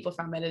lot of people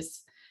from it,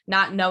 is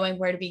not knowing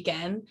where to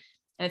begin.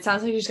 And it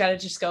sounds like you just got to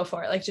just go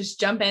for it. Like just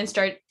jump in,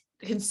 start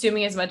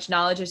consuming as much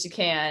knowledge as you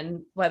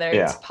can, whether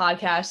it's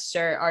podcasts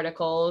or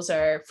articles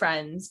or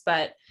friends.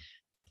 But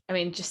I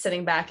mean, just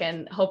sitting back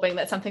and hoping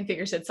that something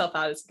figures itself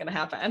out is going to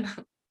happen.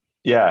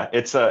 Yeah,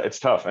 it's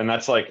tough. And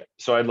that's like,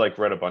 so I'd like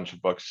read a bunch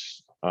of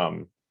books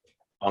on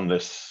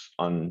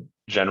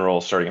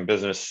general starting a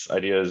business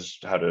ideas,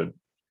 how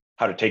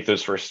to take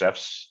those first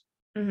steps.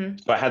 Mm-hmm.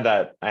 So I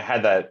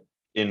had that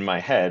in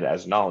my head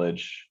as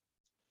knowledge.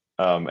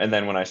 And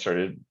then when I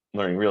started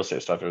learning real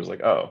estate stuff, it was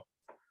like, oh,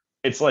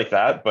 it's like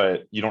that,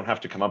 but you don't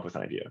have to come up with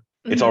an idea.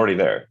 Mm-hmm. It's already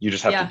there. You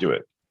just have to do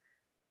it.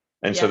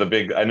 And so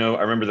I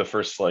remember the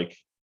first, like,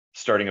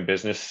 starting a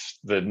business,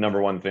 the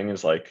number one thing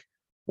is like,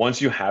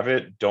 once you have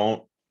it,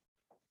 don't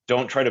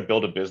try to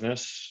build a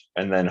business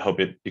and then hope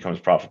it becomes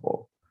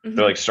profitable. Mm-hmm.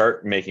 They're like,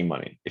 start making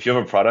money. If you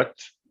have a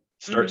product,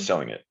 start Mm-hmm.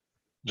 selling it.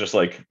 Just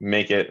like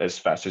make it as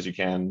fast as you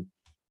can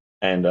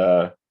and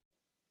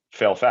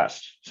fail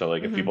fast. So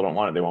like, if people don't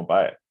want it, they won't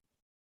buy it.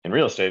 In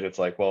real estate, it's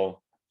like,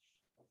 well,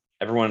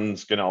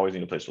 everyone's going to always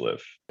need a place to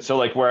live. So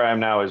like where I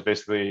am now is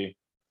basically,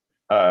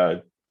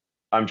 I'm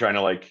trying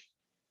to like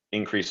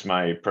increase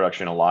my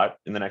production a lot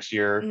in the next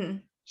year, Mm-hmm.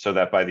 so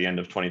that by the end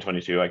of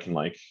 2022, I can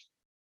like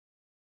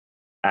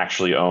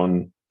actually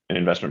own an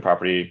investment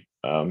property,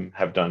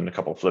 have done a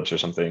couple of flips or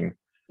something.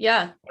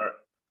 Yeah.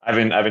 I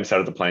haven't set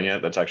up the plan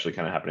yet. That's actually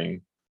kind of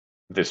happening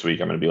this week.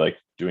 I'm going to be like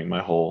doing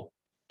my whole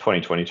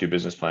 2022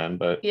 business plan,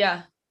 but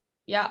yeah.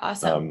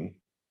 Awesome.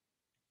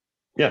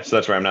 Yeah. So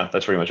that's where I'm now.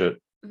 That's pretty much it.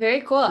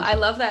 Very cool. I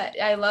love that.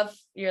 I love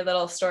your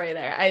little story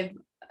there. I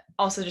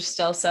also just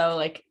still so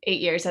like 8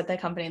 years at the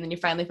company, and then you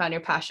finally found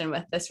your passion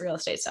with this real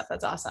estate stuff.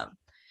 That's awesome.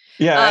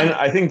 Yeah. And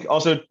I think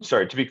also,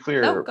 sorry, to be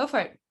clear, no, go for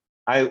it.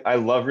 I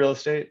love real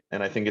estate,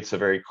 and I think it's a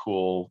very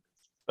cool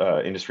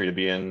industry to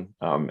be in.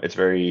 It's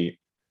very,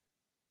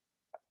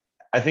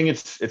 I think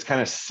it's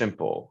kind of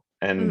simple,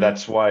 and Mhm.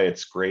 that's why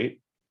it's great.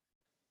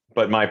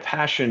 But my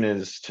passion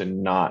is to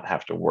not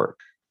have to work,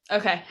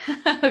 Okay.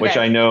 which Okay.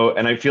 I know,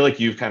 and I feel like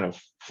you've kind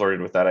of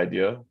flirted with that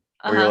idea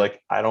where you're Uh-huh.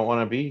 like, I don't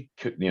want to be,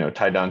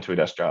 tied down to a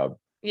desk job.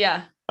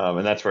 Yeah.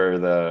 And that's where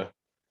the,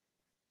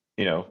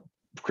 you know,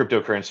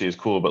 cryptocurrency is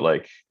cool, but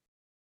like,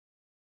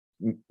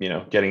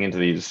 getting into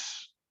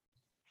these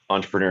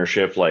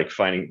entrepreneurship, like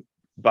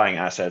buying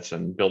assets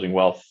and building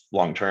wealth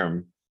long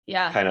term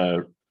Yeah. kind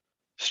of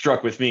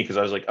struck with me because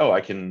I was like, oh,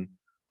 I can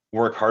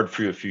work hard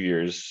for a few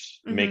years,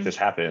 make Mhm. this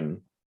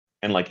happen.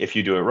 And like, if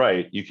you do it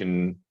right, you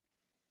can,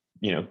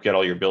 get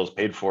all your bills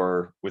paid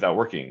for without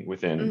working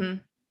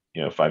within,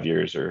 Mhm. 5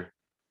 years or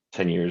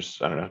 10 years.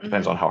 I don't know.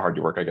 Depends on Mhm. how hard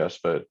you work, I guess.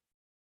 But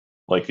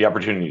like the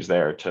opportunity is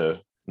there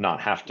to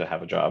not have to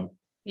have a job.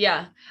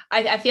 Yeah.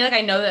 I feel like I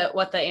know that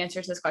what the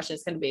answer to this question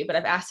is going to be, but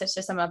I've asked it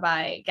to some of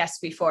my guests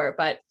before.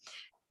 But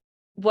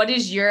what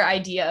is your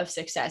idea of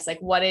success?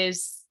 Like what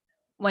does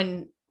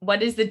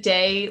the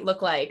day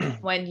look like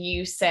when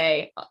you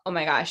say, oh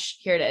my gosh,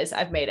 here it is,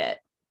 I've made it?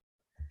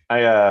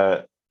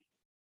 I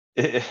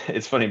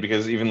it's funny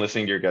because even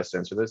listening to your guests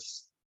answer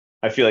this,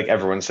 I feel like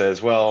everyone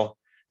says, well,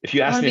 if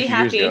you I asked want me to a be few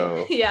years happy.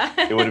 ago,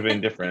 Yeah. it would have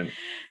been different. I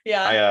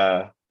Yeah.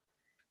 uh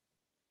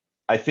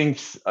I think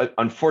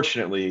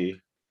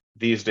unfortunately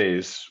these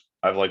days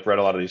I've like read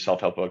a lot of these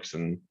self-help books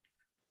and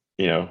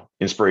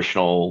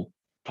inspirational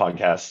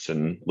podcasts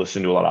and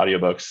listened to a lot of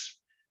audiobooks.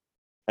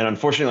 And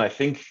unfortunately, I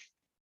think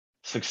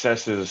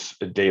success is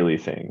a daily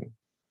thing.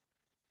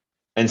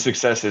 And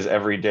success is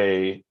every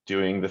day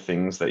doing the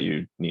things that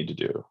you need to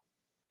do.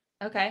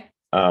 Okay.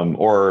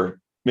 Or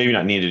maybe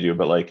not need to do,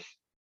 but like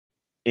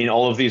in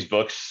all of these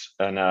books,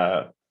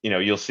 and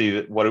you'll see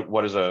that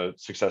what does a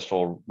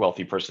successful,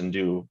 wealthy person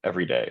do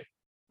every day?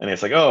 And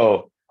it's like,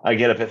 oh, I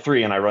get up at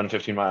 3 and I run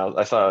 15 miles.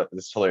 I saw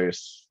this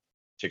hilarious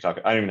TikTok.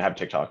 I don't even have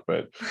TikTok,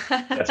 but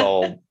that's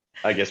all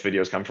I guess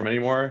videos come from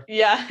anymore.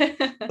 Yeah.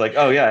 Like,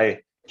 oh yeah,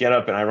 I get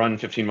up and I run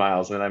 15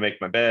 miles and then I make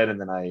my bed and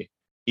then I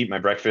eat my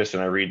breakfast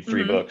and I read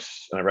 3 Mhm.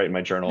 books and I write in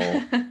my journal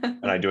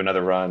and I do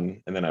another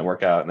run and then I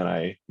work out and then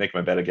I make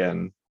my bed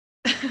again.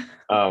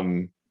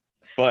 Um,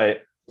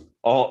 but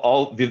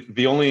all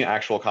the only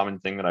actual common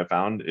thing that I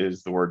found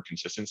is the word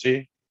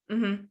consistency.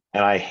 Mhm.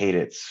 And I hate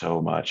it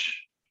so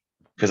much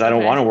because I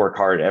don't want Okay. to work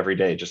hard every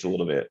day, just a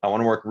little bit. I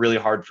want to work really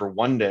hard for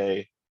one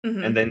day and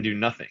Mhm. then do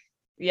nothing.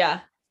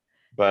 Yeah.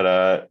 But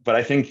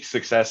I think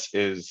success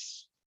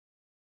is,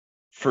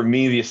 for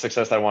me, the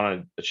success I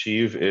want to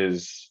achieve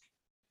is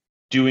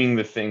doing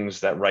the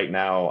things that right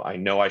now I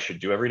know I should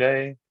do every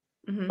day,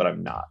 but Mhm.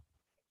 I'm not.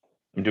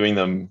 I'm doing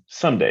them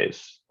some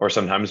days or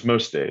sometimes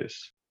most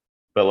days.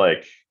 But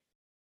like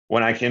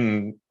when I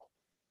can,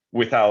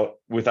 without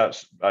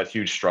a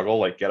huge struggle,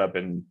 like get up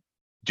and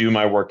do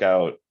my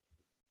workout,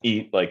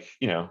 eat like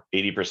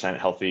 80%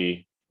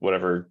 healthy,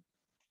 whatever,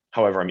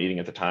 however I'm eating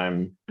at the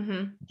time,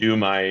 Mhm. do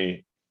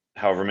my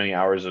however many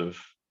hours of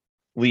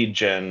lead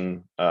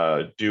gen,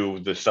 do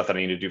the stuff that I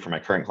need to do for my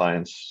current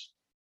clients.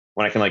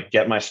 When I can like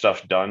get my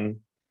stuff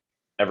done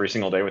every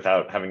single day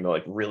without having to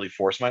like really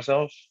force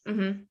myself,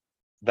 Mhm.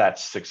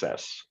 that's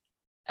success.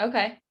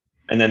 Okay.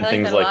 And then I like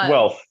things that a like lot.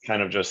 wealth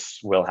kind of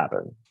just will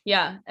happen.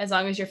 Yeah, as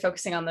long as you're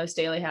focusing on those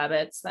daily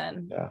habits,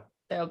 then Yeah.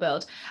 they'll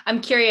build.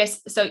 I'm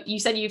curious. So you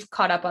said you've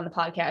caught up on the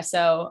podcast.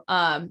 So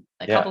a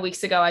couple Yeah.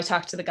 weeks ago, I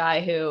talked to the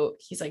guy who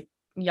he's like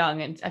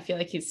young and I feel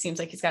like he seems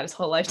like he's got his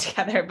whole life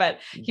together, but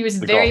he was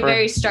The very,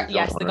 very golfer. strong. He's the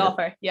only Yes, one, the right?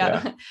 golfer.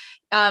 Yeah.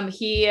 Yeah.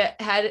 He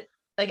had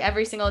like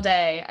every single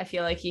day, I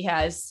feel like he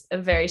has a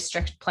very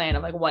strict plan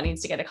of like what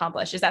needs to get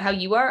accomplished. Is that how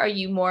you are? Are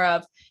you more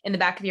of in the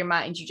back of your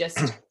mind, you just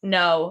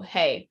know,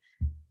 hey,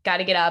 got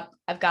to get up.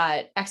 I've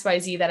got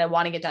XYZ that I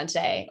want to get done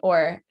today.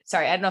 Or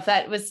sorry, I don't know if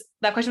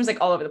that question was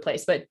like all over the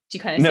place, but do you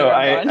kind of see No, where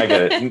I'm I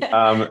get it. going?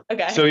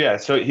 So Okay. yeah,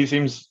 so he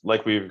seems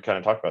like we've kind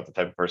of talked about the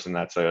type of person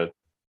that's a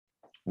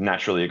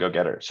naturally a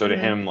go-getter. So to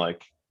Mm-hmm. him,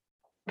 like,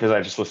 because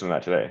I just listened to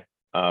that today,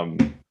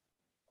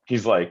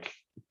 he's like,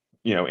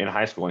 in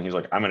high school, and he's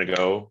like, I'm gonna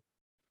go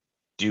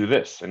do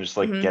this and just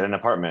like Mm-hmm. get an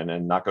apartment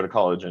and not go to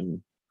college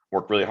and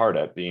work really hard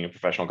at being a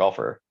professional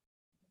golfer.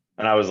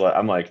 And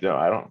I'm like, no,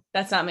 I don't.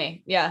 That's not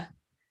me. Yeah.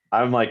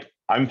 I'm like,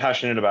 I'm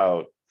passionate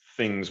about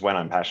things when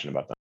I'm passionate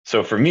about them.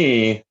 So for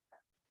me,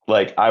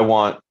 like, I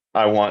want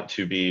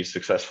to be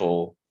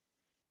successful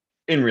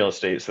in real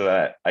estate so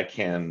that I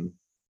can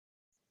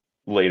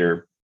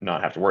later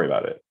not have to worry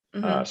about it.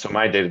 Mm-hmm. So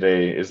my day to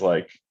day is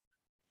like,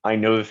 I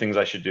know the things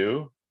I should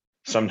do.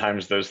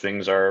 Sometimes those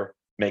things are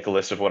make a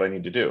list of what I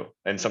need to do.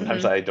 And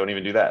sometimes Mm-hmm. I don't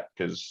even do that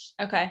because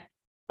Okay.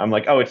 I'm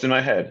like, oh, it's in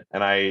my head.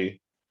 And I,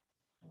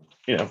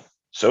 you know,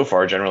 so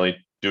far generally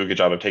do a good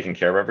job of taking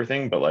care of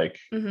everything. But like,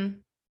 Mm-hmm.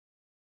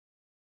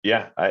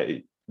 yeah,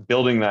 I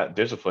building that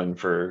discipline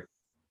for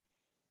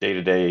day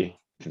to day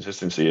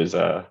consistency is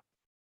I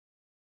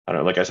don't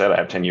know, like I said, I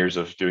have 10 years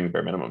of doing the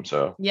bare minimum.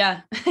 So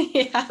Yeah.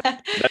 Yeah.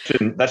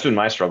 that's been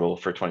my struggle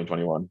for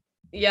 2021.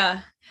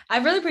 Yeah. I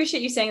really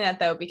appreciate you saying that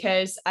though,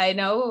 because I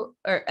know,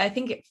 or I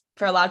think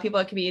for a lot of people,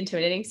 it can be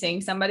intimidating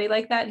seeing somebody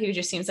like that who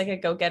just seems like a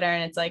go-getter.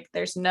 And it's like,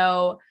 there's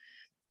no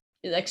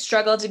like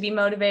struggle to be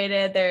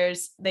motivated.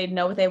 They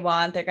know what they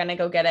want. They're going to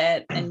go get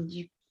it. And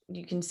you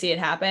can see it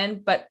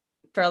happen. But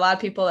for a lot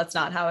of people, that's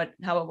not how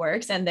it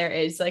works. And there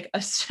is like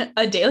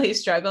a daily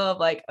struggle of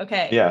like,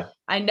 okay, Yeah.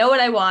 I know what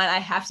I want. I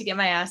have to get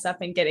my ass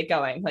up and get it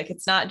going. Like,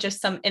 it's not just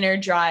some inner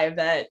drive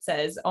that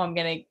says, oh, I'm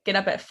going to get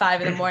up at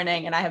 5 a.m.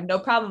 and I have no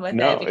problem with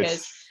it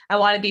because I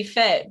want to be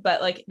fit.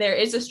 But like, there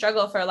is a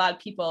struggle for a lot of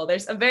people.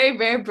 There's a very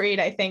rare breed,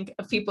 I think,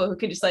 of people who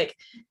can just like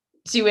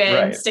do it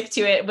and stick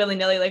to it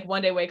willy-nilly, like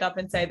one day wake up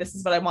and say, this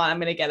is what I want, I'm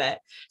going to get it.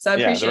 So I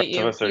appreciate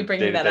you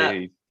bringing that up.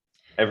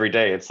 Every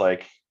day it's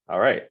like, all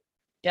right,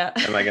 yeah,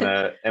 am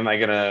I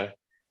gonna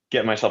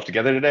get myself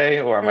together today,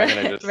 or am I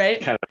gonna just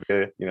kind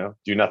of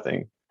do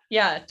nothing?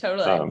 Yeah,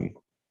 totally.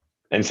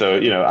 And so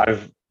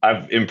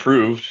I've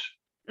improved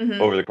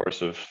over the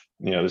course of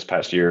this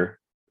past year,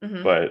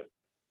 but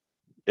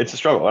it's a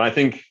struggle. And I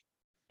think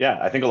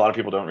a lot of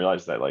people don't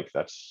realize that, like,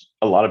 that's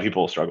a lot of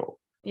people struggle.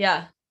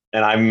 Yeah.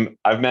 And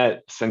I've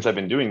met, since I've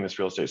been doing this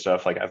real estate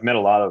stuff, like I've met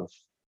a lot of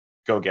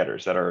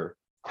go-getters that are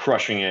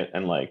crushing it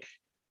and like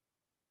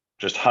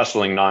just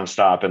hustling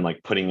nonstop and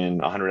like putting in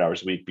 100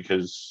 hours a week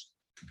because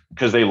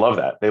they love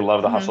that. They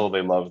love the hustle.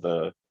 They love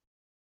the,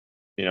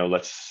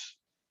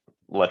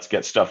 let's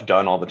get stuff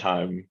done all the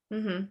time.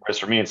 Whereas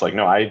for me, it's like,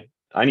 no, I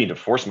need to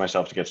force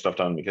myself to get stuff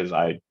done because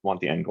I want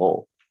the end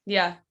goal.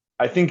 Yeah.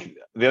 I think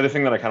the other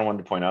thing that I kind of wanted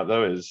to point out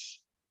though is,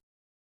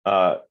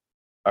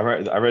 I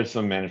read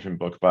some management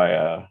book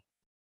by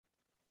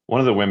one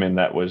of the women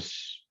that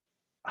was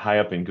high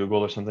up in Google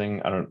or something.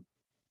 It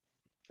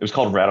was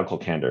called Radical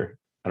Candor.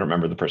 I don't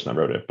remember the person that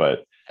wrote it,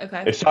 but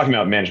it's talking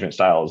about management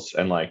styles.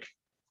 And like,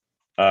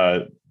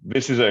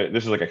 this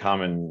is like a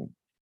common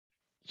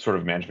sort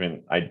of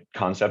management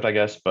concept, I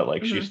guess, but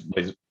like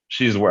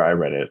she's where I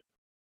read it,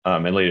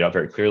 and laid it out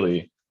very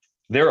clearly.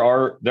 There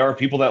are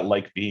people that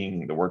like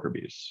being the worker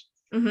bees.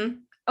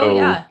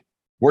 Yeah.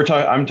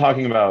 I'm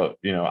talking about,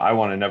 I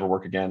want to never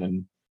work again.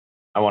 And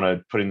I want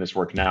to put in this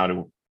work now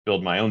to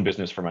build my own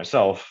business for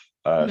myself,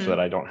 so that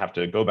I don't have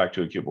to go back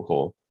to a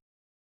cubicle.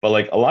 But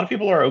like, a lot of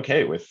people are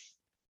okay with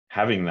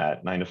having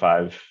that 9 to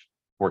 5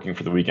 working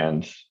for the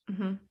weekend.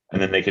 And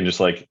then they can just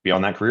like be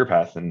on that career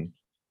path and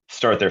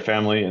start their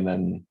family and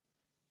then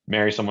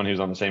marry someone who's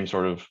on the same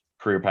sort of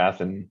career path.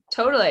 And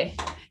totally.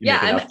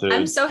 Yeah.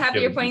 I'm so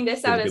happy you're pointing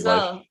this out as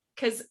well.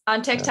 Because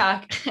on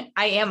TikTok,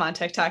 I am on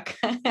TikTok.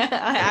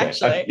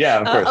 Actually,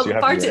 of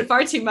course,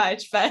 far too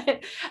much.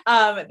 But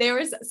there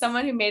was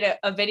someone who made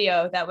a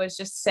video that was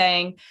just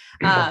saying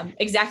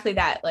exactly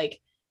that. Like,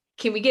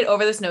 can we get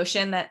over this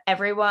notion that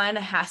everyone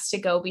has to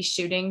go be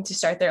shooting to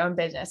start their own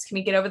business? Can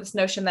we get over this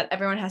notion that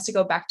everyone has to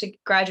go back to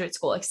graduate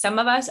school? Like, some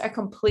of us are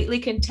completely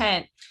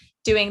content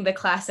doing the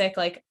classic,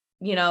 like,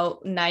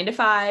 9 to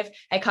 5.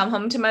 I come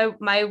home to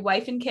my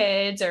wife and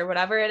kids or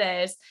whatever it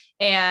is,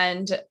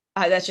 and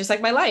that's just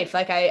like my life.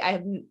 Like, I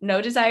have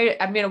no desire.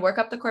 I'm going to work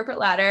up the corporate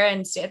ladder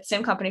and stay at the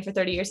same company for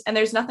 30 years. And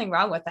there's nothing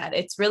wrong with that.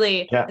 It's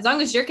really, as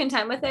long as you're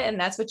content with it and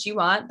that's what you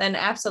want, then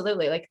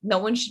absolutely. Like, no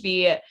one should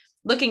be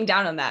looking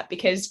down on that,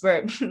 because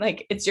we're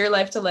like, it's your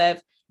life to live,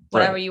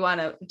 whatever you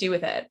want to do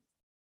with it.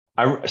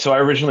 So I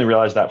originally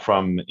realized that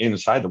from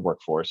inside the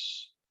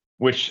workforce,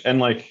 and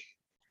like,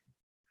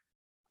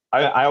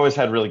 I always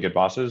had really good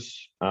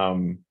bosses.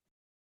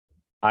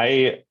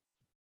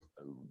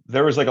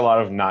 There was like a lot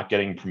of not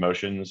getting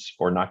promotions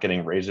or not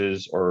getting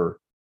raises, or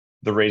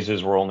the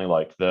raises were only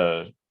like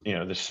the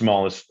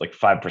smallest, like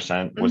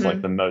 5% was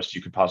like the most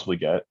you could possibly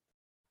get.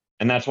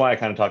 And that's why I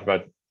kind of talk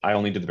about, I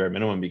only did the bare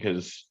minimum,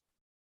 because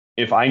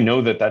if I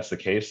know that that's the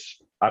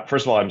case,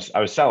 first of all, I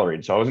was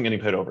salaried, so I wasn't getting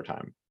paid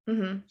overtime.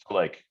 So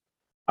like,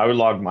 I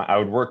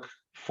would work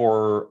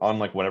on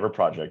like whatever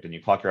project, and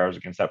you clock your hours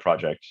against that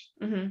project.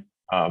 And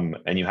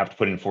you have to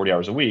put in 40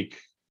 hours a week.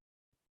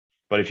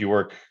 But if you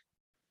work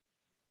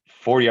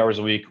 40 hours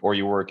a week or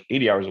you work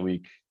 80 hours a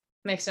week,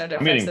 makes no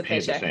difference. I'm getting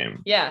paid the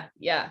same.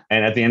 Yeah.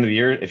 And at the end of the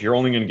year, if you're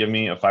only going to give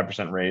me a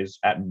 5% raise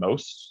at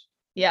most,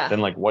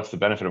 then like, what's the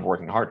benefit of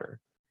working harder?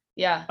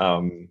 Yeah.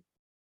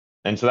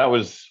 And so that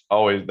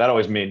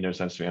always made no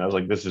sense to me. And I was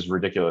like, this is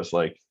ridiculous.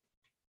 Like,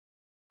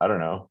 I don't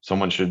know,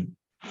 someone should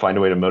find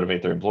a way to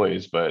motivate their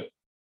employees, but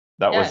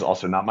that was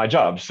also not my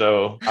job.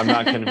 So I'm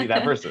not going to be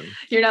that person.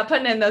 You're not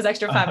putting in those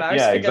extra 5 hours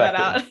to figure that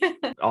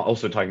out.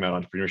 Also talking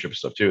about entrepreneurship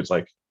stuff too. It's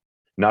like,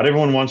 not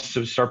everyone wants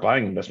to start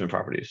buying investment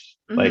properties.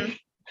 Like,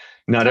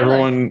 not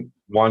everyone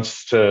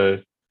wants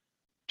to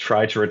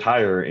try to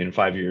retire in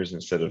 5 years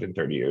instead of in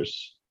 30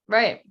 years.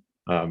 Right.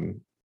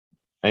 And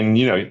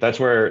that's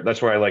where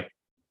I like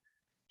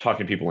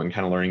talking to people and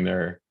kind of learning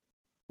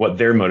what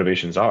their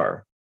motivations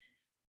are.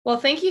 Well,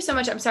 thank you so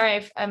much. I'm sorry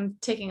if I'm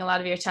taking a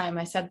lot of your time.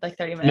 I said like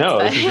 30 minutes. No,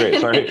 this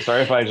is great.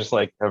 Sorry if I just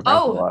like have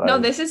a lot. No,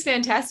 this is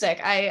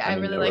fantastic. I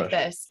really like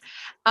this.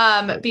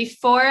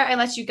 Before I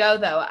let you go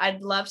though,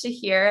 I'd love to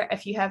hear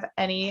if you have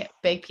any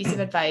big piece of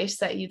advice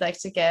that you'd like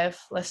to give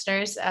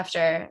listeners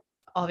after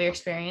all of your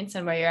experience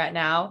and where you're at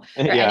now,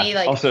 or any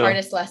like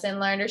hardest lesson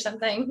learned or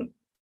something.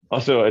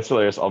 Also, it's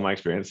hilarious, all my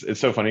experience. It's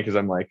so funny because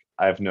I'm like,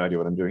 I have no idea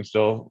what I'm doing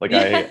still. Like,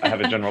 I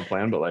have a general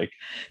plan, but like,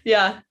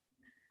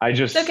 I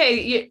just, It's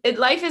okay.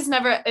 Life is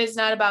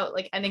not about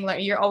like ending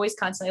learning. You're always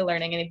constantly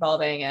learning and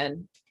evolving.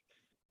 And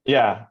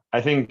yeah,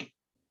 I think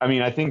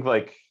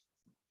like,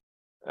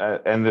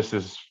 and this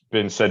has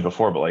been said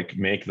before, but like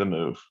make the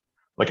move.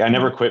 Like I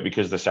never quit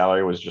because the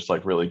salary was just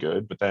like really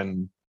good, but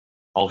then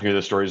I'll hear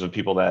the stories of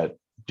people that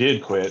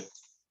did quit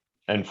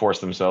and force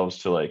themselves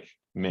to like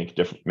make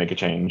a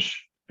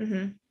change.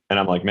 Mhm. And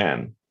I'm like, man,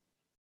 it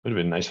would have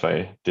been nice if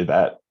I did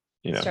that,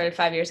 Started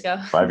 5 years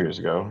ago. 5 years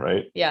ago,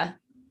 right? Yeah.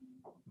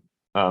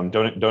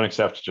 Don't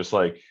accept, just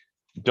like,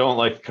 don't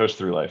like coast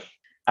through life.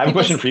 I have a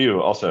question for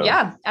you also.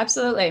 Yeah,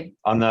 absolutely.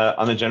 On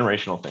the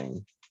generational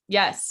thing.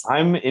 Yes.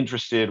 I'm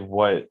interested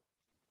what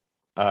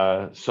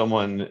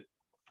someone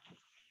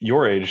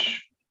your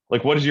age,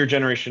 like what is your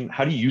generation?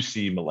 How do you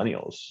see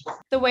millennials?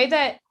 The way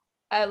that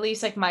at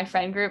least like my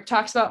friend group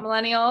talks about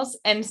millennials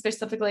and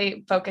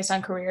specifically focus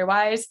on career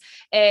wise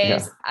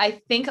is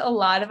I think a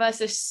lot of us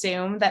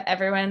assume that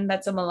everyone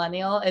that's a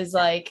millennial is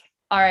like,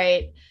 all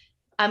right,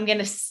 I'm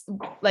going to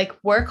like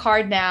work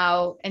hard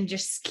now and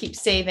just keep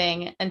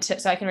saving until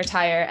so I can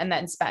retire and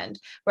then spend.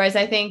 Whereas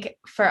I think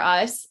for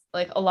us,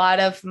 like a lot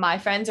of my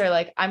friends are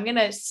like, I'm going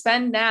to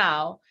spend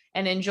now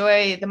and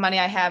enjoy the money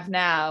I have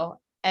now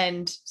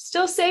and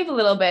still save a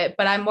little bit,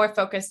 but I'm more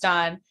focused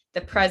on the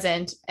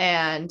present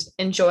and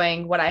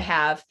enjoying what I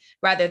have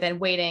rather than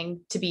waiting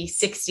to be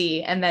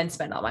 60 and then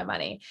spend all my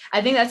money.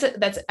 I think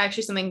that's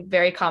actually something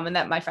very common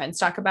that my friends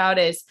talk about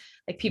is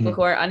like people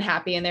who are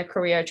unhappy in their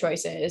career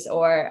choices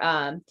or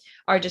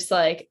are just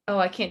like, oh,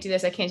 I can't do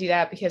this, I can't do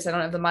that because I don't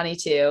have the money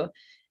to.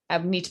 I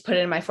need to put it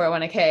in my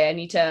 401k. I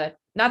need to,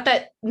 not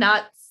that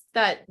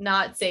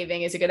not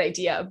saving is a good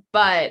idea,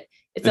 but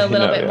it's a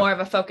little bit more of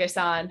a focus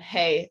on,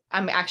 hey,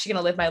 I'm actually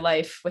going to live my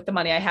life with the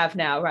money I have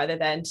now rather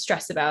than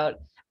stress about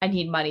I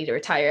need money to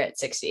retire at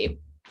 60.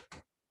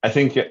 I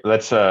think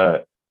that's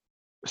so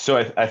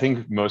I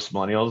think most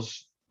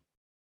millennials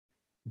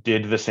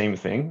did the same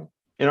thing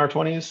in our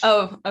 20s.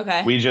 Oh,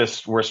 okay. We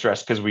just were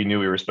stressed because we knew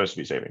we were supposed to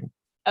be saving.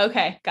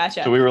 Okay,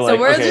 gotcha. So we were like,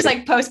 we're okay, just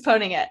like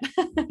postponing it.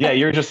 Yeah,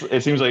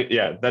 it seems like,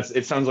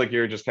 it sounds like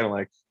you're just kind of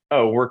like,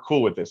 oh, we're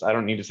cool with this. I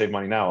don't need to save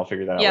money now. I'll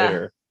figure that out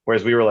later.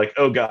 Whereas we were like,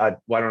 oh God,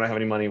 why don't I have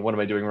any money? What am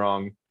I doing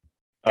wrong?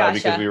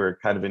 Because we were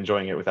kind of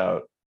enjoying it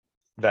without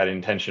that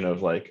intention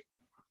of like,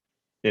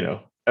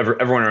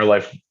 everyone in our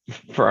life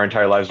for our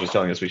entire lives was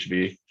telling us we should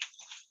be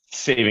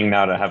saving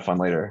now to have fun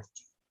later.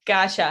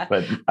 Gotcha.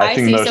 But I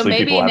think mostly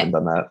people haven't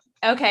done that.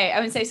 Okay. I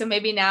would say, so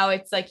maybe now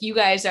it's like you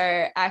guys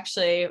are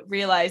actually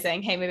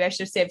realizing, hey, maybe I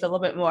should have saved a little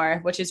bit more,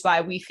 which is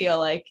why we feel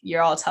like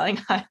you're all telling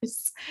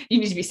us you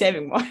need to be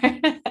saving more.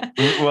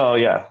 Well,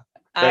 yeah.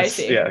 I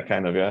see. Yeah,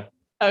 kind of, yeah.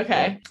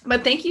 Okay. Yeah.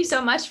 But thank you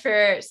so much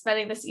for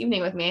spending this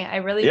evening with me. I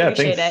really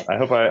appreciate it. I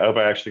hope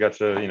I actually got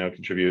to,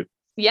 contribute.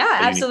 Yeah,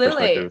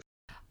 absolutely.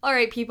 All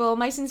right, people,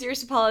 my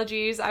sincerest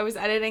apologies. I was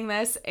editing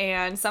this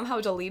and somehow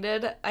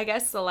deleted, I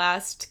guess, the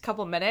last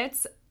couple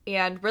minutes.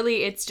 And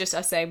really, it's just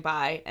us saying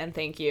bye and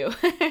thank you.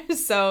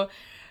 So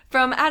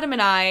from Adam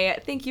and I,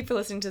 thank you for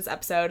listening to this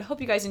episode.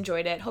 Hope you guys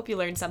enjoyed it. Hope you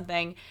learned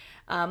something.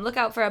 Look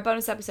out for a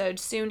bonus episode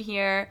soon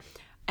here.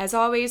 As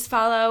always,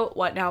 follow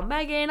What Now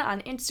Megan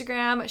on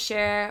Instagram.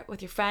 Share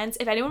with your friends.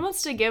 If anyone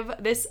wants to give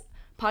this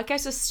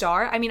podcast a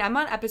star, I mean, I'm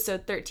on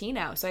episode 13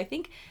 now. So I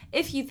think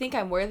if you think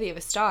I'm worthy of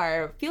a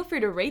star, feel free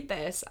to rate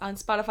this on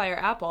Spotify or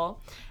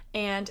Apple.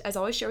 And as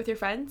always, share with your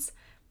friends.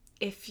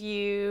 If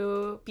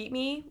you beat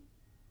me,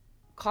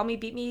 call me,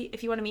 beat me.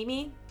 If you want to meet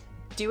me,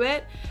 do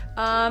it.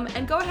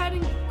 And go ahead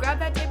and grab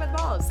that Dave by the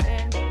balls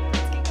and